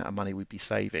terms of the amount of money we'd be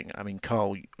saving. I mean,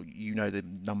 Carl, you know the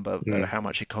number of how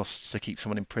much it costs to keep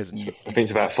someone in prison. I think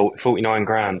it's about 49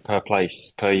 grand per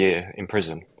place per year in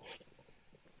prison.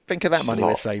 Think of that money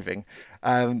we're saving,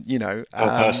 per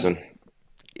person.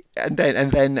 And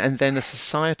then the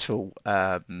societal,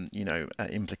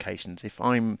 implications. If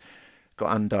I'm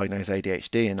got undiagnosed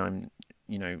ADHD and I'm,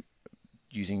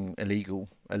 using illegal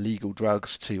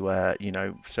drugs to,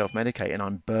 self-medicate, and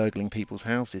I'm burgling people's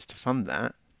houses to fund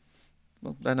that,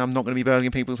 well, then I'm not going to be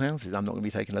burgling people's houses. I'm not going to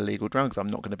be taking illegal drugs. I'm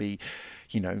not going to be,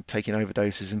 taking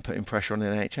overdoses and putting pressure on the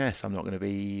NHS. I'm not going to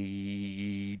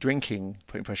be drinking,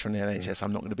 putting pressure on the NHS.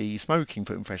 I'm not going to be smoking,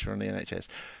 putting pressure on the NHS.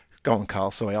 Go on,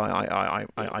 Carl. Sorry, I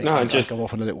go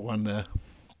off on a little one there.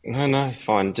 No, it's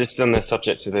fine. Just on the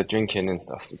subject of the drinking and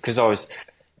stuff, because I'd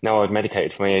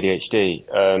medicated for my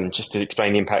ADHD, just to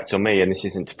explain the impact on me, and this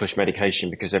isn't to push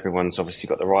medication because everyone's obviously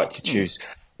got the right to choose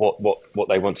what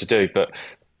they want to do, but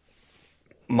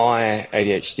my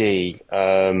ADHD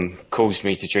caused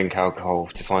me to drink alcohol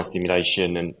to find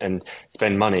stimulation and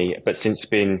spend money, but since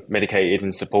being medicated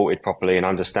and supported properly and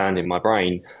understanding my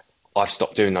brain, I've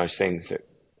stopped doing those things. That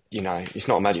it's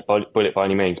not a magic bullet by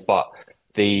any means, but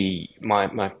the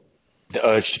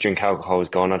urge to drink alcohol is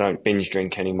gone. I don't binge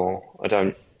drink anymore. I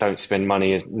don't spend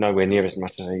money nowhere near as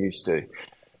much as I used to.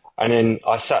 And then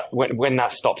when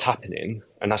that stopped happening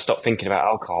and I stopped thinking about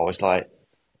alcohol, I was like,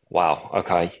 wow,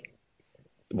 okay,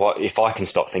 what if I can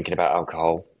stop thinking about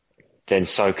alcohol, then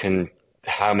so can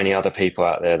how many other people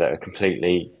out there that are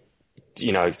completely,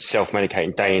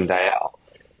 self-medicating day in, day out.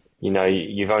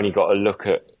 You've only got to look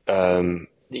at,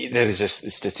 there's a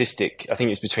statistic, I think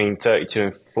it's between 32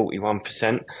 and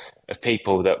 41% of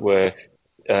people that were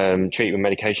treated with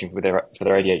medication for their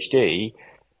ADHD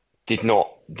did not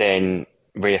then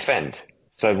reoffend.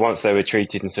 So once they were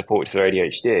treated and supported for their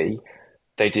ADHD,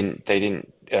 they didn't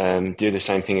do the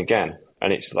same thing again.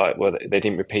 And it's like, well, they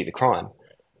didn't repeat the crime.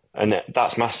 And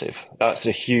that's massive. That's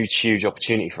a huge, huge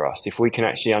opportunity for us. If we can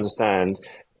actually understand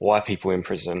why people are in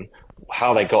prison,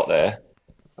 how they got there,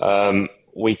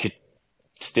 we could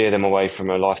steer them away from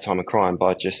a lifetime of crime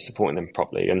by just supporting them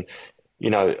properly. And,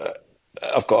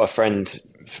 I've got a friend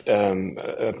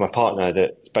of my partner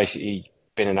that's basically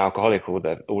been an alcoholic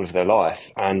all of their life,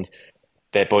 and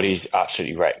their body's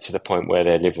absolutely wrecked to the point where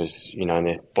their liver's, and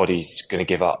their body's going to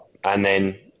give up. And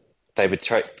then they were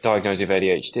diagnosed with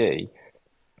ADHD,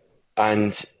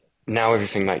 and now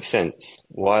everything makes sense.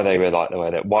 Why they were like the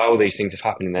way that, why all these things have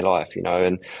happened in their life,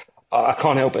 and I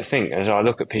can't help but think, as I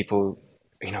look at people,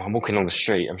 I'm walking along the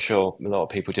street, I'm sure a lot of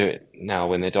people do it now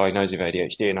when they're diagnosed with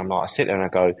ADHD, and I sit there and I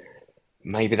go,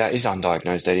 maybe that is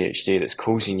undiagnosed ADHD that's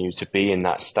causing you to be in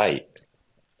that state.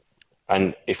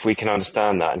 And if we can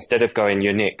understand that, instead of going,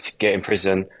 you're nicked, get in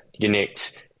prison, you're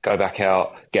nicked, go back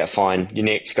out, get a fine, you're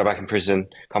nicked, go back in prison,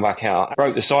 come back out,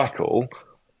 broke the cycle,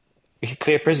 we could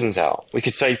clear prisons out. We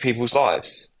could save people's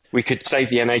lives. We could save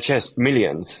the NHS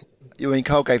millions.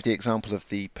 Carl gave the example of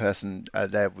the person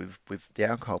there with the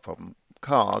alcohol problem.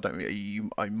 Carl,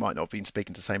 I might not have been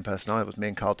speaking to the same person I was. Me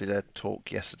and Carl did a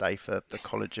talk yesterday for the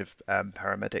College of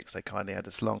Paramedics. They kindly had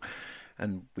us along,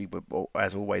 and we were,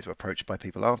 as always, were approached by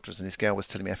people after us. And this girl was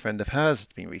telling me a friend of hers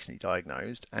had been recently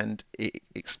diagnosed, and it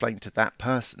explained to that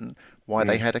person why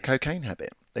they had a cocaine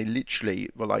habit. They literally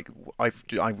were like, I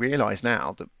realise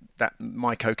now that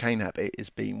my cocaine habit is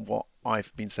being what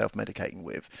I've been self-medicating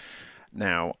with.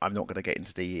 Now, I'm not going to get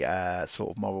into the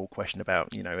sort of moral question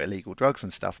about, illegal drugs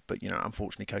and stuff, but,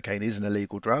 unfortunately, cocaine is an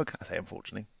illegal drug. I say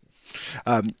unfortunately.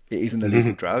 It is an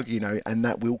illegal drug, and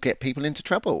that will get people into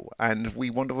trouble, and we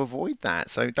want to avoid that.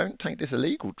 So don't take this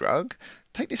illegal drug.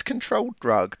 Take this controlled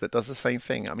drug that does the same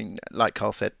thing. I mean, like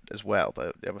Carl said as well,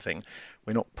 the other thing,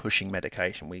 we're not pushing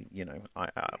medication.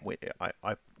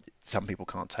 Some people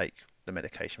can't take the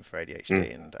medication for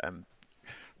ADHD,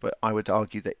 but I would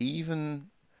argue that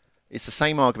it's the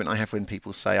same argument I have when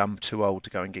people say, I'm too old to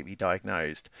go and get me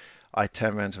diagnosed. I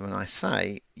turn around to them and I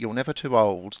say, you're never too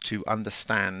old to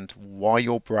understand why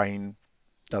your brain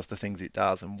does the things it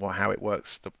does and how it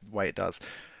works the way it does.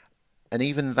 And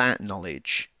even that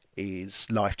knowledge is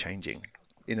life-changing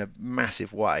in a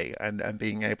massive way. And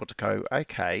being able to go,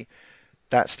 okay,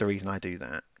 that's the reason I do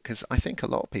that. Because I think a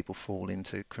lot of people fall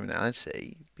into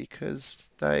criminality because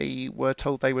they were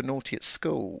told they were naughty at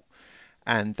school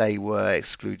and they were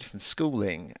excluded from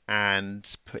schooling and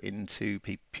put into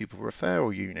pupil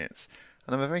referral units.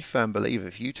 And I'm a very firm believer,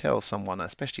 if you tell someone,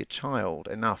 especially a child,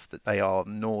 enough that they are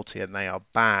naughty and they are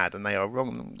bad and they are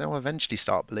wrong, they'll eventually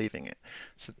start believing it.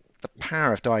 So the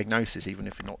power of diagnosis, even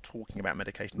if you're not talking about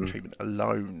medication and treatment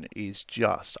alone, is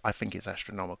just, I think it's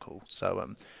astronomical.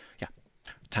 So, yeah,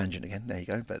 tangent again, there you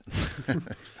go. But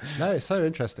no, it's so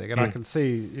interesting. And I can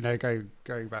see,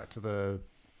 going back to the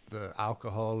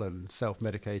alcohol and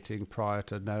self-medicating prior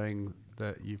to knowing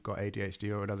that you've got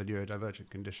ADHD or another neurodivergent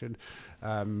condition,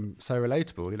 so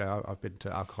relatable. I've been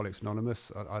to Alcoholics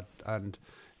Anonymous, and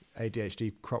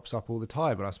ADHD crops up all the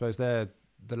time, and I suppose they're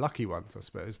the lucky ones, I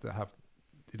suppose, that have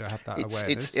that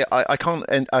awareness. I can't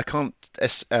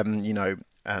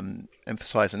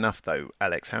emphasize enough, though,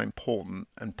 Alex, how important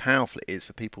and powerful it is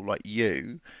for people like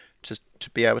you to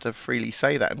be able to freely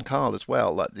say that, and Carl as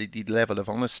well, like the level of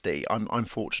honesty. I'm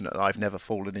fortunate that I've never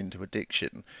fallen into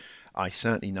addiction. I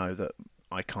certainly know that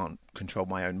I can't control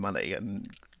my own money and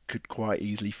could quite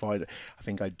easily find it. I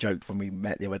think I joked when we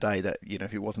met the other day that,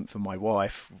 if it wasn't for my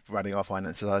wife running our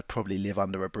finances, I'd probably live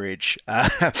under a bridge.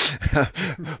 But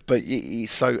I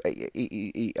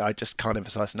just can't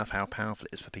emphasize enough how powerful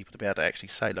it is for people to be able to actually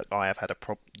say, look, I have had a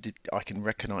problem. I can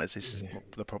recognize this is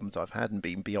the problems I've had and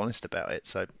be honest about it.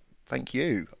 So thank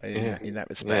you in that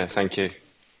respect. Yeah, thank you.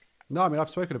 No, I mean, I've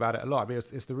spoken about it a lot. I mean,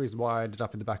 it's the reason why I ended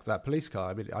up in the back of that police car.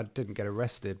 I mean, I didn't get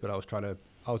arrested, but I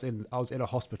was in a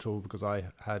hospital because I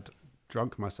had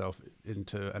drunk myself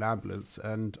into an ambulance,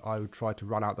 and I tried to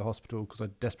run out the hospital because I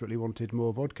desperately wanted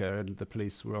more vodka, and the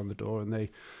police were on the door and they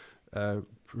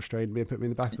restrained me and put me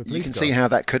in the back of a police car. You can see how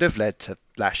that could have led to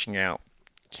lashing out,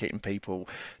 hitting people.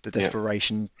 The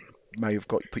desperation may have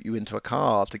put you into a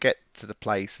car to get to the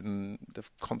place, and the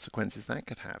consequences that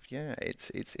could have. Yeah,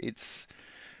 it's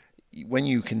when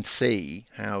you can see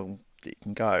how it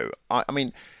can go. I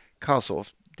mean, Carl sort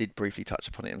of did briefly touch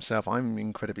upon it himself. I'm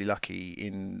incredibly lucky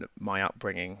in my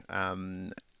upbringing,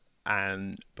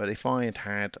 but if I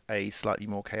had a slightly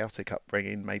more chaotic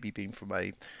upbringing, maybe being from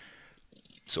a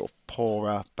sort of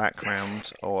poorer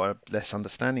background or a less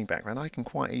understanding background, I can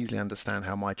quite easily understand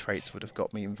how my traits would have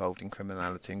got me involved in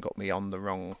criminality and got me on the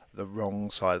wrong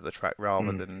side of the track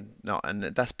rather than not. And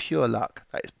that's pure luck.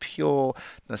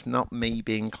 That's not me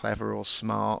being clever or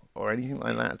smart or anything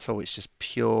like that at all. It's just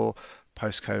pure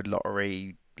postcode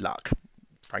lottery luck,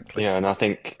 frankly. Yeah, and I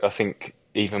think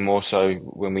even more so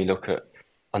when we look at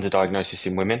underdiagnosis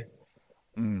in women,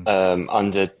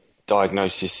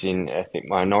 underdiagnosis in ethnic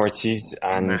minorities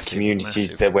and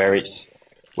communities that where it's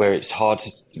hard to,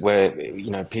 where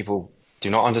people do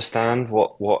not understand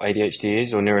what ADHD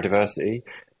is or neurodiversity.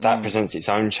 That presents its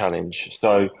own challenge.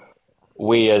 So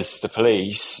we as the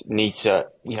police need to,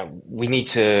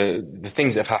 the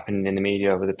things that have happened in the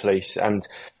media over the police and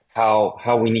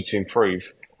how we need to improve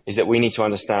is that we need to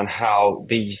understand how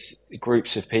these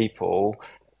groups of people,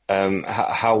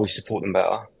 how we support them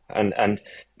better. And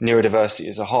neurodiversity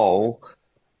as a whole,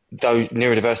 though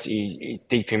neurodiversity is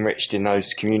deep enriched in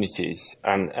those communities,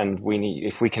 and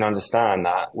if we can understand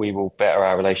that, we will better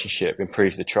our relationship,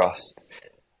 improve the trust,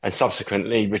 and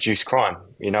subsequently reduce crime.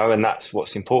 And that's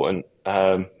what's important.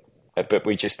 But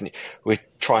we're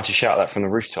trying to shout that from the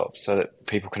rooftops so that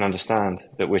people can understand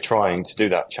that we're trying to do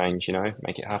that change.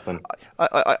 Make it happen.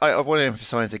 I want to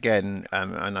emphasise again,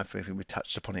 and I think we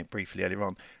touched upon it briefly earlier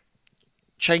on.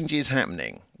 Change is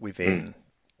happening within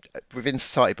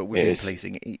society, but within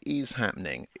policing, it is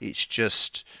happening. It's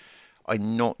just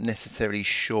I'm not necessarily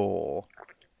sure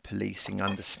policing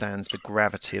understands the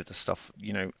gravity of the stuff,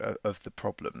 of the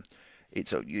problem.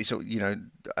 It's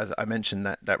as I mentioned,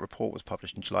 that report was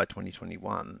published in July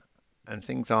 2021, and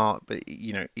things are, but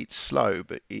it's slow,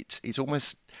 but it's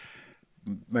almost.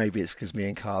 Maybe it's because me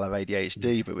and Carl have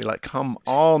ADHD, but we're like, come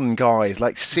on, guys,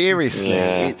 like seriously,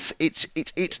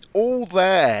 it's all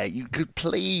there. You could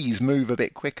please move a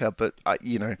bit quicker, but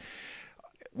we're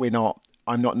not.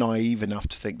 I'm not naive enough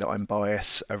to think that I'm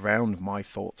biased around my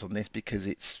thoughts on this because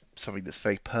it's something that's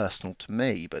very personal to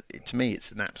me. But to me,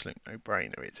 it's an absolute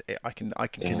no-brainer. I can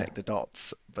connect the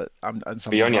dots, but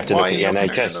you only have to look at the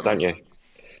NHS, don't you?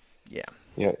 Yeah.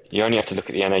 Yeah, you only have to look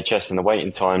at the NHS and the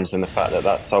waiting times and the fact that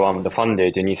that's so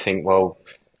underfunded, and you think, well,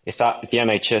 if the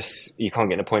NHS, you can't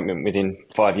get an appointment within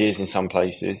 5 years in some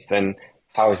places, then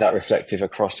how is that reflective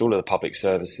across all of the public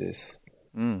services?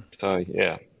 So,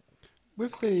 yeah.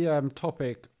 With the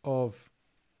topic of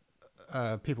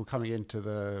people coming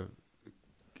into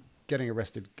getting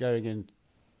arrested, getting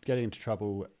into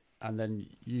trouble, and then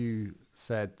you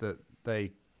said that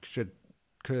they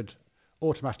could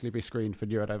automatically be screened for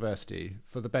neurodiversity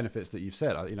for the benefits that you've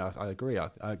said. I agree.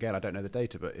 Again, I don't know the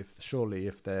data, but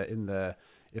if their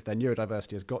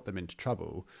neurodiversity has got them into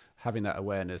trouble, having that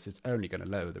awareness is only going to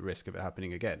lower the risk of it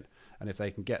happening again. And if they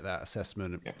can get that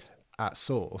assessment at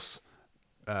source,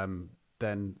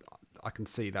 then I can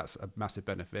see that's a massive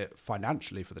benefit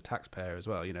financially for the taxpayer as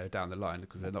well, down the line,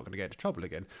 because they're not going to get into trouble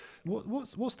again.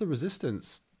 What's the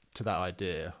resistance to that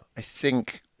idea? I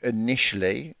think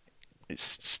initially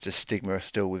it's the stigma is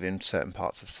still within certain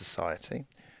parts of society.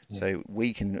 So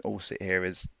we can all sit here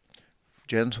as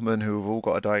gentlemen who have all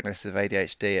got a diagnosis of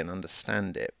ADHD and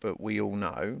understand it, but we all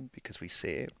know, because we see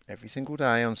it every single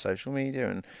day on social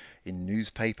media and in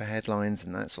newspaper headlines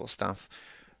and that sort of stuff,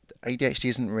 ADHD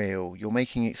isn't real, you're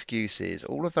making excuses,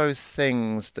 all of those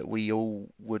things that we all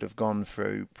would have gone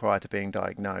through prior to being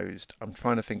diagnosed. I'm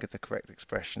trying to think of the correct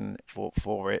expression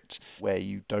for it, where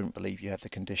you don't believe you have the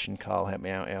condition. Carl, help me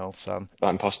out here, son. That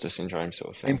imposter syndrome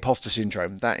sort of thing. Imposter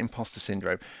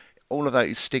syndrome. All of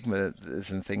those stigmas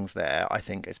and things there, I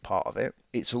think, is part of it.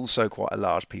 It's also quite a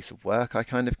large piece of work, I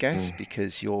kind of guess,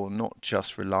 because you're not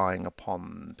just relying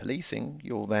upon policing.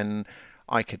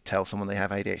 I could tell someone they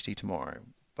have ADHD tomorrow,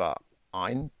 but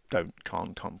I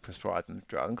can't prescribe them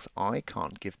drugs. I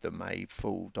can't give them a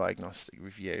full diagnostic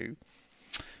review.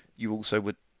 You also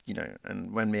would,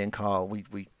 and when me and Carl, we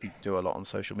do a lot on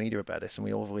social media about this, and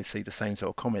we always see the same sort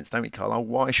of comments, don't we, Carl? Oh,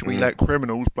 why should we let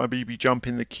criminals maybe jump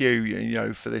in the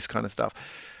queue, for this kind of stuff?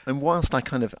 And whilst I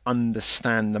kind of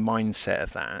understand the mindset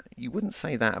of that, you wouldn't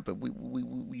say that, but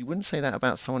you wouldn't say that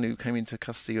about someone who came into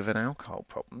custody with an alcohol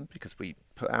problem, because we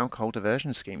put alcohol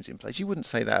diversion schemes in place. You wouldn't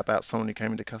say that about someone who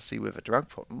came into custody with a drug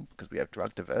problem, because we have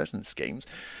drug diversion schemes.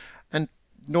 And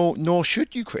nor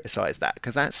should you criticise that,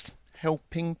 because that's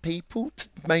helping people to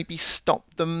maybe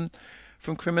stop them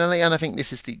from criminality. And I think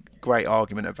this is the great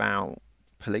argument about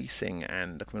policing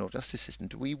and the criminal justice system.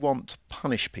 Do we want to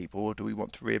punish people, or do we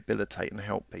want to rehabilitate and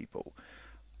help people?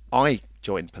 I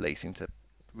joined policing to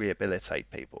rehabilitate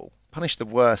people. Punish the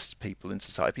worst people in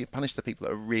society, punish the people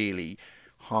that are really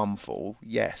harmful,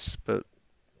 yes, but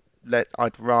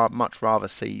I'd much rather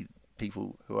see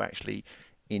people who are actually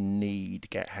in need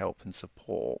get help and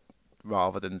support,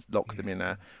 rather than lock them in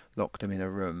a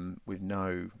room with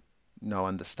no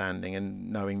understanding,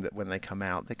 and knowing that when they come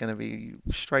out they're going to be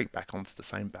straight back onto the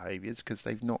same behaviours, because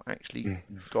they've not actually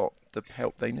got the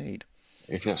help they need.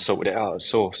 You've not sorted it out at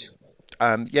source.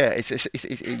 I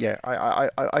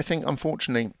think,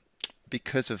 unfortunately,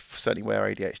 because of certainly where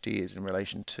ADHD is in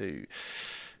relation to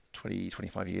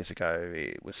 25 years ago,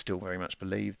 it was still very much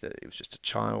believed that it was just a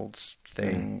child's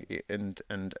thing, and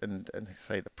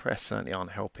say the press certainly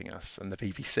aren't helping us, and the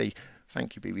BBC,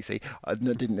 thank you BBC,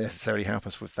 didn't necessarily help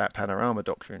us with that Panorama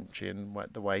documentary and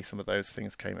the way some of those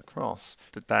things came across.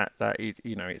 That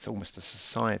it's almost a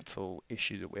societal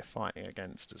issue that we're fighting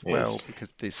against as well,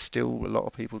 because there's still a lot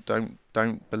of people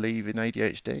don't believe in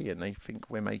ADHD, and they think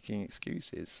we're making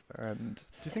excuses. And do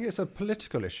you think it's a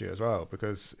political issue as well?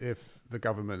 Because if the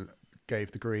government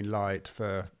gave the green light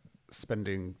for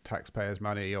spending taxpayers'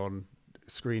 money on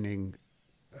screening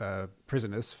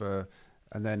prisoners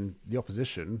and then the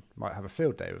opposition might have a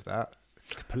field day with that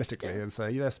politically and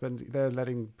say they're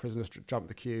letting prisoners jump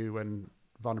the queue when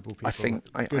vulnerable people. I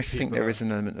think there is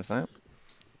an element of that.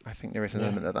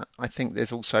 I think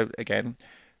there's also, again,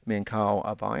 me and Carl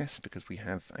are biased because we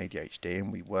have ADHD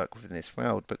and we work within this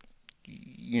world, but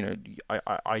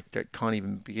I can't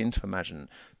even begin to imagine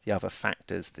the other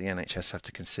factors the NHS have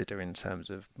to consider in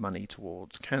terms of money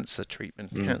towards cancer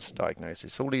treatment, cancer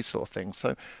diagnosis, all these sort of things.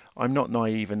 So I'm not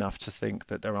naive enough to think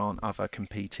that there aren't other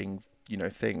competing,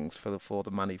 things for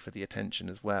the money, for the attention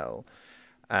as well.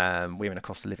 We're in a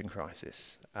cost of living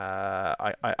crisis.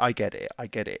 I get it.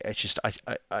 It's just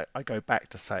I go back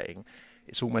to saying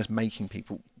it's almost making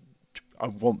people. I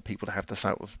want people to have the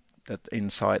sort of the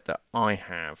insight that I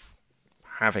have,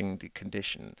 having the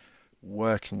condition,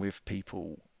 working with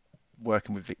people,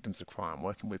 working with victims of crime,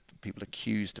 working with people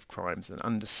accused of crimes, and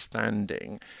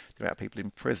understanding about people in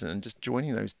prison, and just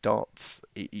joining those dots.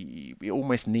 We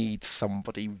almost need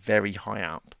somebody very high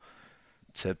up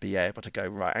to be able to go,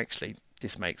 right, actually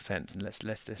this makes sense, and let's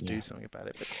do something about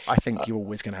it. But I think you're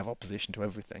always going to have opposition to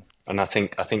everything. And I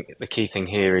think the key thing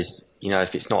here is,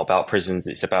 if it's not about prisons,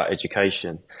 it's about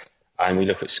education. And we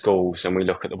look at schools and we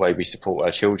look at the way we support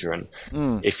our children.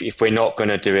 If we're not going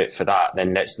to do it for that,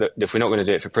 then let's look. If we're not going to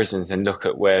do it for prisons, then look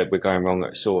at where we're going wrong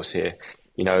at source here.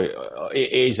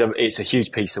 it's a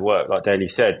huge piece of work, like Daley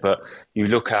said, but you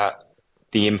look at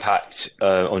the impact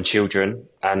on children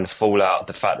and the fallout,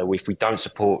 the fact that if we don't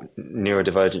support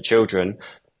neurodivergent children,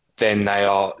 then they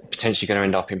are potentially going to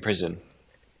end up in prison.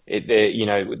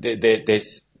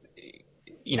 There's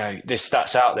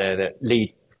stats out there that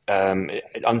lead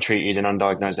untreated and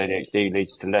undiagnosed ADHD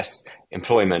leads to less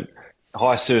employment,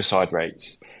 higher suicide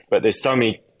rates. But there's so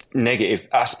many negative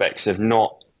aspects of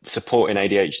not supporting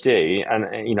ADHD,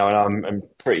 and I'm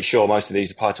pretty sure most of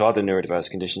these apply to other neurodiverse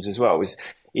conditions as well. Is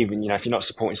even if you're not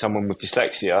supporting someone with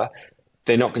dyslexia,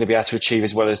 they're not going to be able to achieve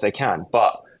as well as they can.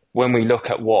 But when we look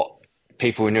at what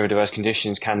people with neurodiverse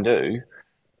conditions can do,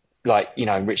 like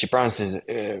Richard Branson,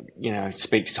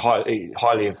 speaks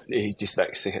highly of his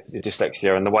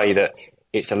dyslexia and the way that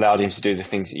it's allowed him to do the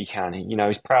things that he can.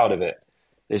 He's proud of it.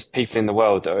 There's people in the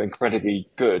world that are incredibly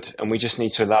good, and we just need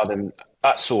to allow them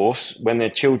at source, when they're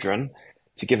children,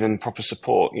 to give them proper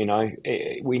support.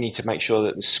 We need to make sure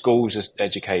that the schools are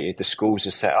educated, the schools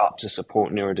are set up to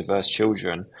support neurodiverse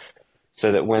children,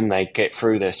 so that when they get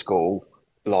through their school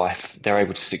life, they're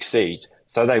able to succeed.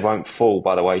 So they won't fall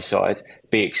by the wayside,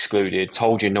 be excluded,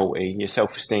 told you're naughty, your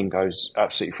self-esteem goes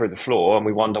absolutely through the floor, and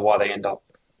we wonder why they end up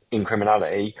in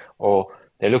criminality, or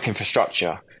they're looking for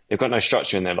structure. They've got no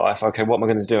structure in their life. Okay, what am I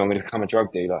going to do? I'm going to become a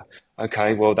drug dealer.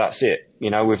 Okay, well, that's it.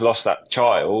 We've lost that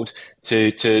child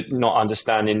to not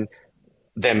understanding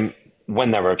them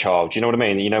when they were a child. Do you know what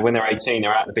I mean? When they're 18,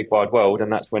 they're out in the big wide world, and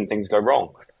that's when things go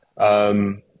wrong.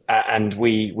 And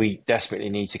we desperately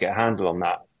need to get a handle on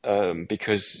that,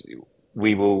 because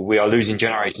we are losing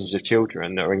generations of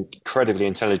children that are incredibly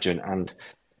intelligent and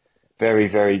very,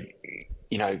 very,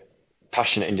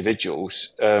 passionate individuals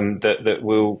that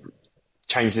will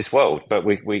change this world, but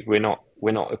we're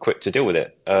not equipped to deal with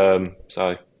it. I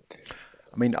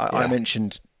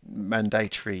mentioned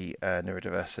mandatory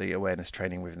neurodiversity awareness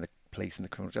training within the police and the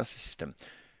criminal justice system.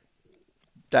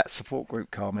 That support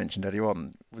group Carl mentioned earlier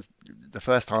on was the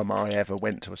first time I ever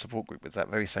went to a support group, was that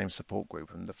very same support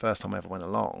group. And the first time I ever went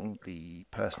along, the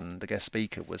guest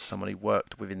speaker, was someone who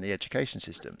worked within the education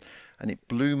system. And it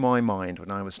blew my mind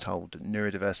when I was told that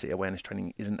neurodiversity awareness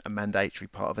training isn't a mandatory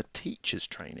part of a teacher's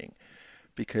training.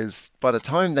 Because by the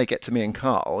time they get to me and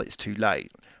Carl, it's too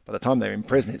late. By the time they're in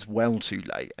prison, it's well too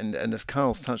late. And as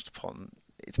Carl's touched upon,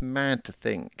 it's mad to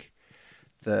think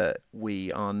that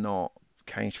we are not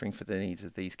catering for the needs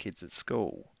of these kids at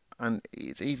school. And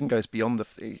it even goes beyond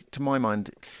to my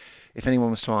mind, if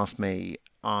anyone was to ask me,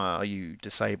 are you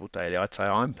disabled, Daley? I'd say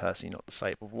I'm personally not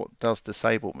disabled. What does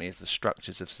disable me is the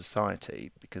structures of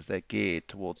society, because they're geared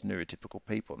towards neurotypical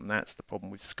people, and that's the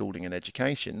problem with schooling and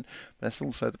education. But that's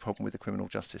also the problem with the criminal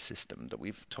justice system that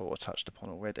we've touched upon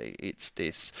already. It's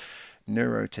this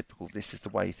neurotypical, this is the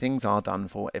way things are done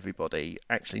for everybody.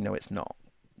 Actually, no, it's not.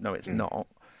 No, it's not.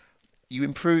 You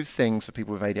improve things for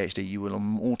people with ADHD, you will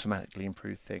automatically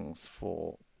improve things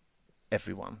for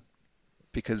everyone,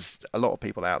 because a lot of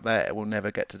people out there will never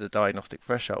get to the diagnostic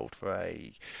threshold for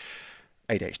a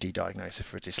ADHD diagnosis,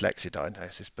 for a dyslexia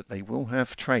diagnosis, but they will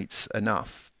have traits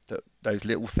enough that those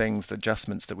little things,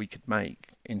 adjustments that we could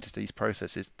make into these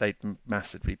processes, they'd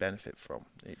massively benefit from.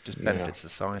 It just benefits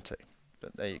society.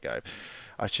 But there you go.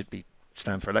 I should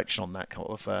stand for election on that kind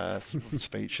of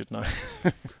speech, shouldn't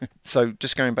I? So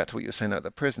just going back to what you were saying about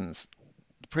the prisons,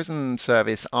 the prison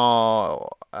service are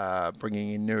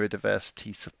bringing in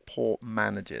neurodiversity support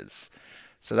managers.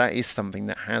 So that is something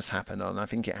that has happened, and I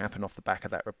think it happened off the back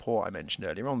of that report I mentioned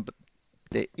earlier on. But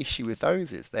the issue with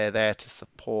those is they're there to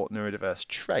support neurodiverse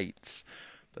traits,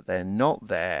 but they're not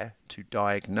there to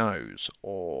diagnose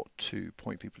or to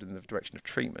point people in the direction of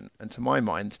treatment. And to my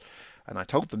mind, and I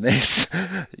told them this,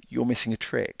 you're missing a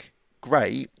trick.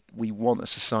 Great, we want a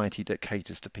society that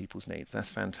caters to people's needs. That's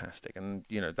fantastic. And,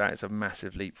 that is a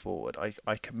massive leap forward.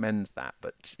 I commend that.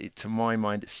 But to my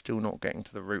mind, it's still not getting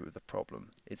to the root of the problem.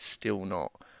 It's still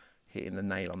not hitting the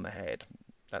nail on the head.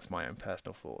 That's my own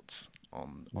personal thoughts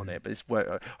on it.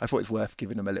 But I thought it's worth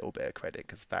giving them a little bit of credit,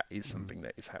 because that is something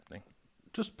that is happening.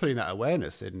 Just putting that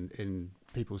awareness in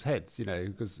people's heads,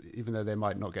 because even though they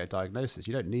might not get a diagnosis,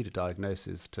 you don't need a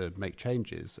diagnosis to make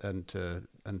changes and to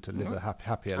live a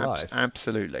happier life.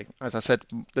 Absolutely. As I said,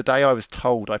 the day I was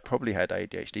told I probably had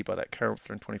ADHD by that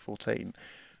counsellor in 2014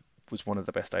 was one of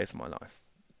the best days of my life,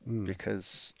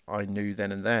 because I knew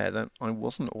then and there that I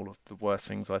wasn't all of the worst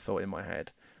things I thought in my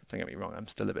head. Don't get me wrong, I'm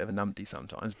still a bit of a numpty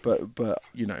sometimes, but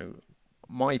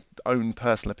my own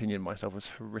personal opinion of myself was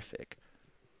horrific.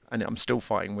 And I'm still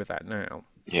fighting with that now.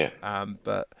 Yeah.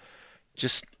 But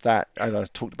just that, as I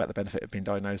talked about the benefit of being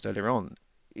diagnosed earlier on,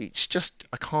 it's just,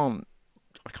 I can't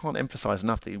I can't emphasize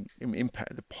enough the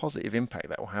impact, the positive impact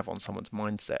that will have on someone's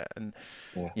mindset. And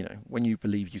when you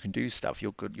believe you can do stuff,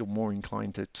 you're more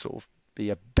inclined to sort of be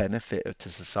a benefit to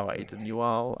society than you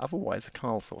are otherwise.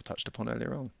 Carl sort of touched upon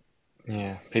earlier on.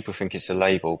 Yeah, people think it's a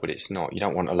label, but it's not. You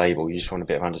don't want a label. You just want a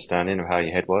bit of understanding of how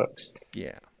your head works.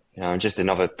 Yeah. And just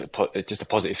a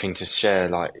positive thing to share,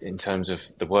 like in terms of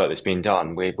the work that's being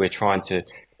done. We're trying to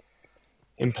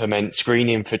implement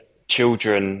screening for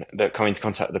children that come into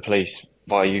contact with the police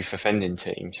via youth offending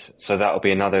teams. So that'll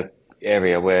be another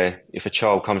area where if a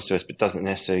child comes to us but doesn't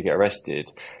necessarily get arrested,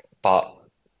 but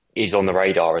is on the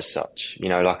radar as such,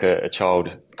 like a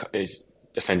child is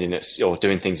offending or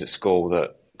doing things at school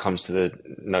that comes to the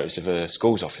notice of a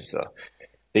schools officer.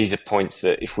 These are points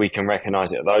that if we can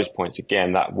recognise it at those points,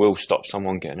 again, that will stop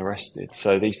someone getting arrested.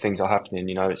 So these things are happening.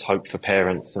 It's hope for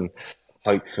parents and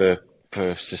hope for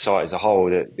society as a whole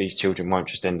that these children won't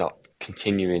just end up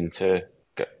continuing to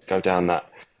go down that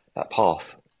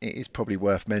path. It is probably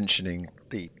worth mentioning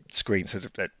the screen so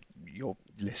that your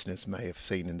listeners may have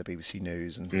seen in the BBC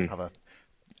News and other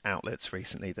outlets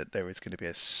recently that there is going to be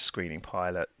a screening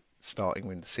pilot starting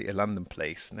with the City of London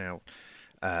Police. Now,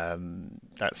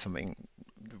 that's something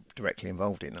directly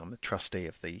involved in. I'm the trustee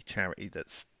of the charity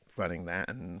that's running that,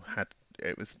 and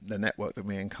it was the network that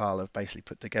me and Carl have basically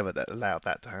put together that allowed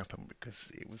that to happen,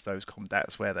 because it was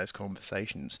that's where those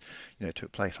conversations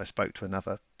took place. I spoke to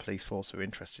another police force who were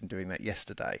interested in doing that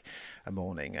yesterday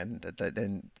morning, and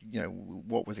then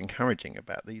what was encouraging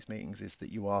about these meetings is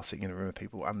that you are sitting in a room of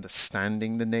people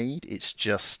understanding the need. It's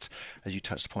just, as you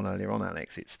touched upon earlier on,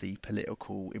 Alex, it's the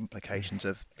political implications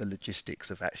of the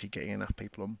logistics of actually getting enough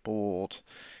people on board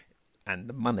and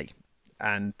the money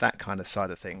and that kind of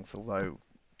side of things. Although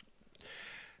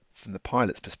from the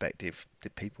pilot's perspective,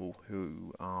 the people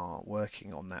who are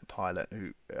working on that pilot,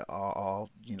 who are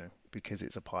because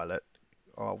it's a pilot,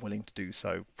 are willing to do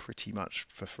so pretty much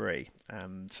for free.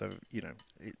 So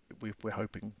we're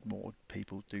hoping more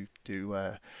people do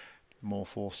more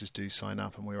forces do sign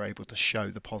up, and we're able to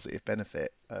show the positive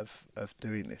benefit of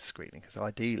doing this screening, because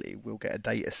ideally we'll get a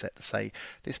data set to say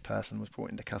this person was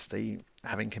brought into custody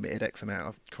having committed X amount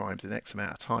of crimes in X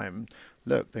amount of time.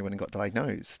 Look, they went and got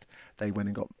diagnosed, they went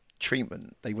and got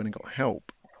treatment, they went and got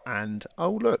help, and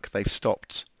oh look, they've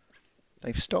stopped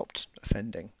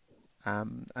offending.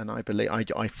 And I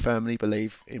firmly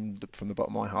believe from the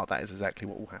bottom of my heart that is exactly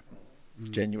what will happen.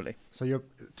 Genuinely. So you're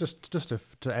just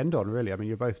to end on, really, I mean,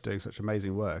 you're both doing such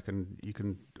amazing work, and you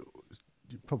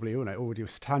probably already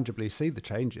tangibly see the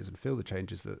changes and feel the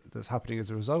changes that's happening as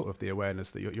a result of the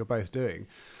awareness that you're both doing.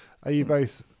 Are you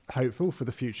both hopeful for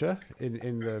the future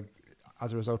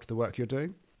as a result of the work you're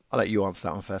doing? I'll let you answer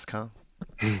that one first, Carl.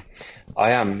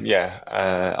 I am,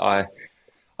 yeah.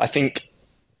 I think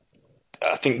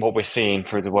what we're seeing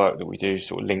through the work that we do,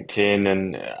 sort of LinkedIn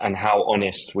and how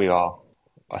honest we are,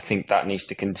 I think that needs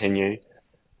to continue.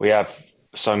 We have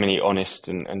so many honest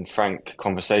and frank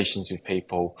conversations with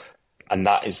people, and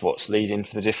that is what's leading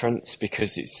to the difference,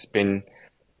 because it's been,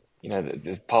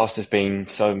 the past has been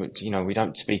so much, we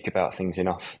don't speak about things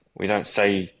enough. We don't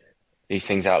say these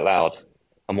things out loud.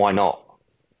 And why not?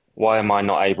 Why am I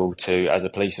not able to, as a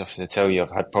police officer, tell you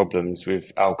I've had problems with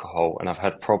alcohol and I've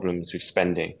had problems with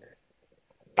spending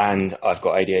and I've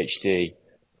got ADHD,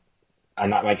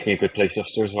 and that makes me a good police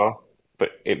officer as well? But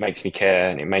it makes me care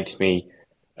and it makes me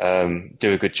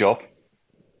do a good job,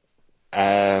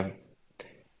 and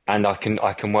I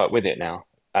can work with it now.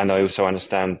 And I also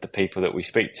understand the people that we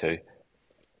speak to.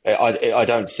 I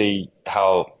don't see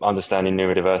how understanding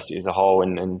neurodiversity as a whole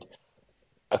and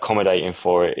accommodating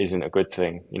for it isn't a good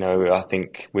thing. I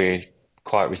think we're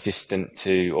quite resistant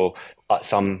to, or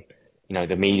some,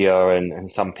 the media and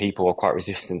some people are quite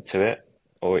resistant to it.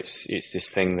 Or it's this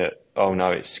thing that, oh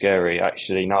no, it's scary.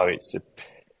 Actually, no, it's a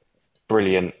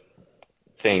brilliant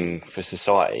thing for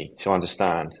society to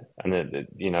understand, and that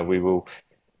we will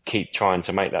keep trying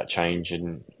to make that change.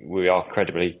 And we are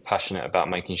incredibly passionate about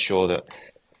making sure that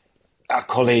our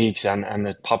colleagues and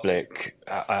the public,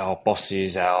 our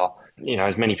bosses,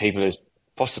 as many people as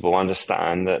possible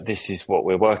understand that this is what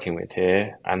we're working with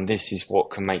here, and this is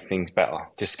what can make things better.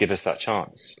 Just give us that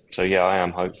chance. So yeah, I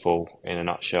am hopeful in a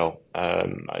nutshell.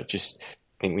 I just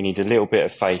think we need a little bit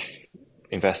of faith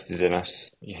invested in us.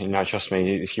 Trust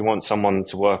me, if you want someone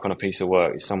to work on a piece of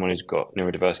work, it's someone who's got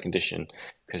neurodiverse condition,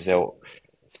 because they'll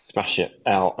smash it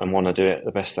out and want to do it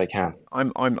the best they can.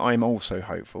 I'm also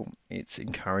hopeful. It's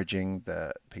encouraging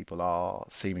that people are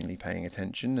seemingly paying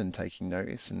attention and taking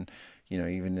notice, and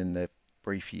even in the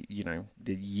brief,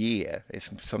 the year. It's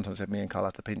sometimes me and Carl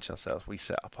have to pinch ourselves. We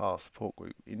set up our support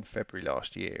group in February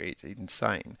last year. It's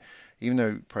insane. Even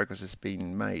though progress has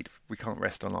been made, we can't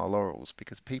rest on our laurels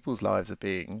because people's lives are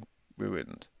being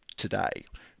ruined today,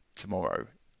 tomorrow.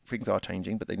 Things are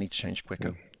changing, but they need to change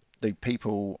quicker. The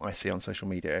people I see on social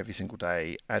media every single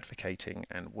day advocating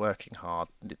and working hard,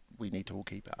 we need to all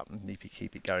keep it up and need to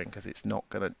keep it going because it's not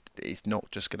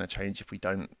just gonna change if we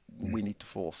don't. We need to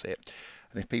force it.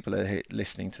 And if people are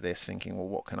listening to this thinking, well,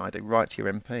 what can I do? Write to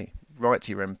your MP. Write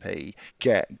to your MP.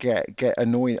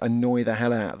 Annoy the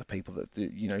hell out of the people that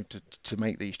to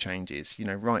make these changes.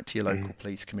 Write to your local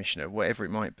police commissioner, whatever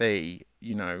it might be.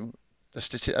 As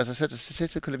I said, the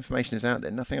statistical information is out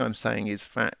there. Nothing I'm saying is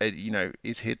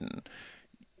is hidden.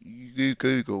 You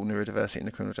Google neurodiversity in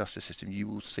the criminal justice system, you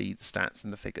will see the stats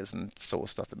and the figures and sort of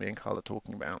stuff that me and Carl are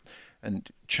talking about. And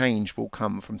change will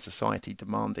come from society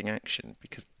demanding action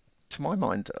because, to my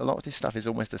mind, a lot of this stuff is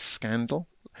almost a scandal.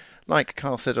 Like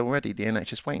Carl said already, the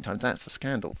NHS waiting times, that's a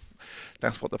scandal.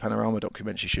 That's what the Panorama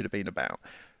documentary should have been about.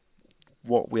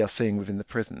 What we are seeing within the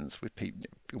prisons with people,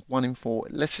 1 in 4,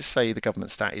 let's just say the government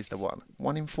stat is the 1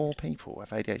 in 4 people have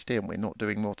ADHD and we're not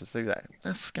doing more to do that.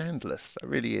 That's scandalous. That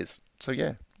really is. So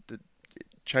yeah, the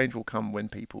change will come when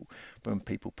people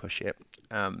push it.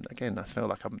 Again, I feel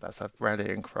like that's a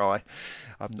rallying cry.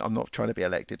 I'm not trying to be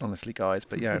elected, honestly, guys,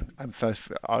 but yeah. First,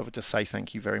 I would just say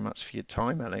thank you very much for your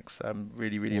time, Alex.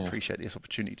 Really appreciate this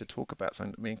opportunity to talk about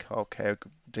something that me and Carl care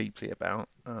deeply about.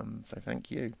 So thank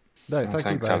you. No, thank you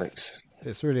thanks, both. Alex.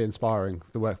 It's really inspiring,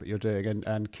 the work that you're doing,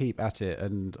 and keep at it.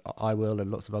 And I will, and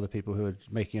lots of other people who are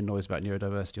making a noise about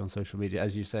neurodiversity on social media.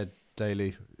 As you said,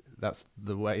 Daley, that's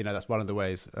the way, that's one of the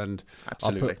ways. And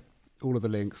absolutely. I'll put all of the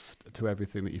links to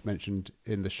everything that you've mentioned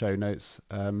in the show notes.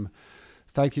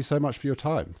 Thank you so much for your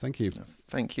time. Thank you.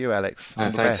 Thank you, Alex.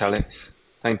 Thanks, Alex.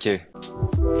 Thank you.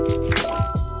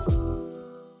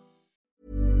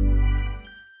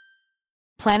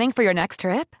 Planning for your next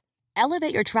trip?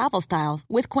 Elevate your travel style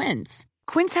with Quince.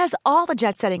 Quince has all the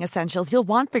jet-setting essentials you'll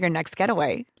want for your next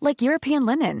getaway, like European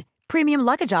linen, premium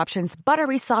luggage options,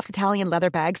 buttery soft Italian leather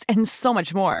bags, and so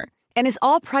much more. And is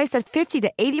all priced at 50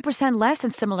 to 80% less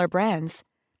than similar brands.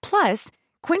 Plus,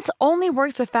 Quince only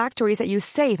works with factories that use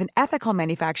safe and ethical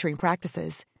manufacturing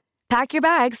practices. Pack your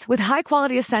bags with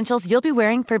high-quality essentials you'll be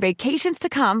wearing for vacations to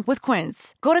come with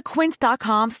Quince. Go to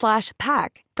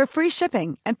quince.com/pack for free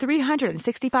shipping and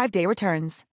 365-day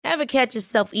returns. Ever catch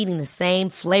yourself eating the same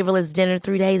flavorless dinner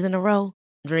 3 days in a row?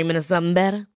 Dreaming of something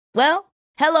better? Well,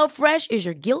 HelloFresh is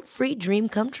your guilt-free dream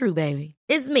come true, baby.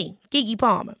 It's me, Keke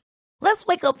Palmer. Let's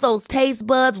wake up those taste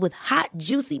buds with hot,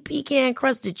 juicy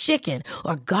pecan-crusted chicken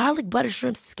or garlic butter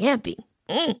shrimp scampi.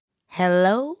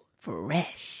 Hello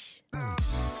Fresh.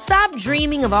 Stop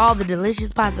dreaming of all the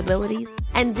delicious possibilities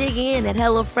and dig in at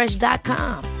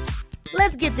HelloFresh.com.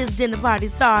 Let's get this dinner party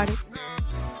started.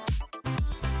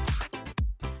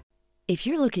 If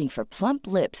you're looking for plump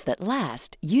lips that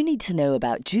last, you need to know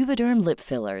about Juvederm lip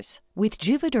fillers. With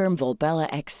Juvederm Volbella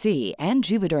XC and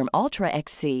Juvederm Ultra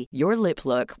XC, your lip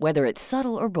look, whether it's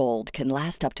subtle or bold, can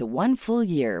last up to 1 full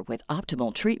year with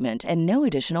optimal treatment and no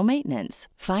additional maintenance.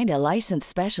 Find a licensed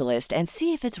specialist and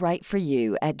see if it's right for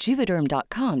you at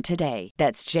Juvederm.com today.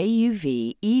 That's JUVEDERM.com.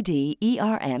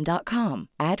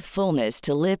 Add fullness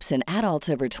to lips in adults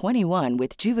over 21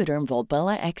 with Juvederm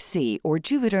Volbella XC or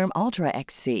Juvederm Ultra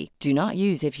XC. Do not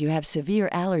use if you have severe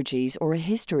allergies or a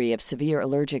history of severe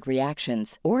allergic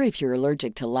reactions, or if you're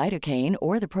allergic to lidocaine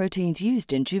or the proteins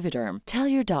used in Juvederm. Tell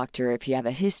your doctor if you have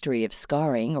a history of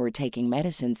scarring or taking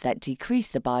medicines that decrease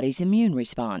the body's immune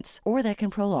response or that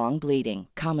can prolong bleeding.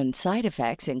 Common side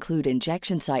effects include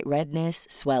injection site redness,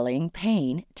 swelling,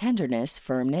 pain, tenderness,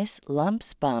 firmness,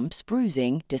 lumps, bumps,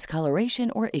 bruising, discoloration,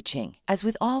 or itching. As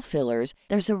with all fillers,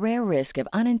 there's a rare risk of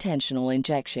unintentional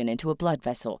injection into a blood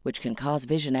vessel, which can cause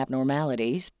vision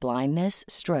abnormalities, blindness,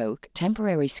 stroke,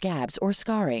 temporary scabs, or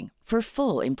scarring. For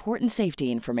full, important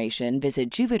safety information, visit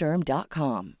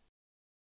Juvederm.com.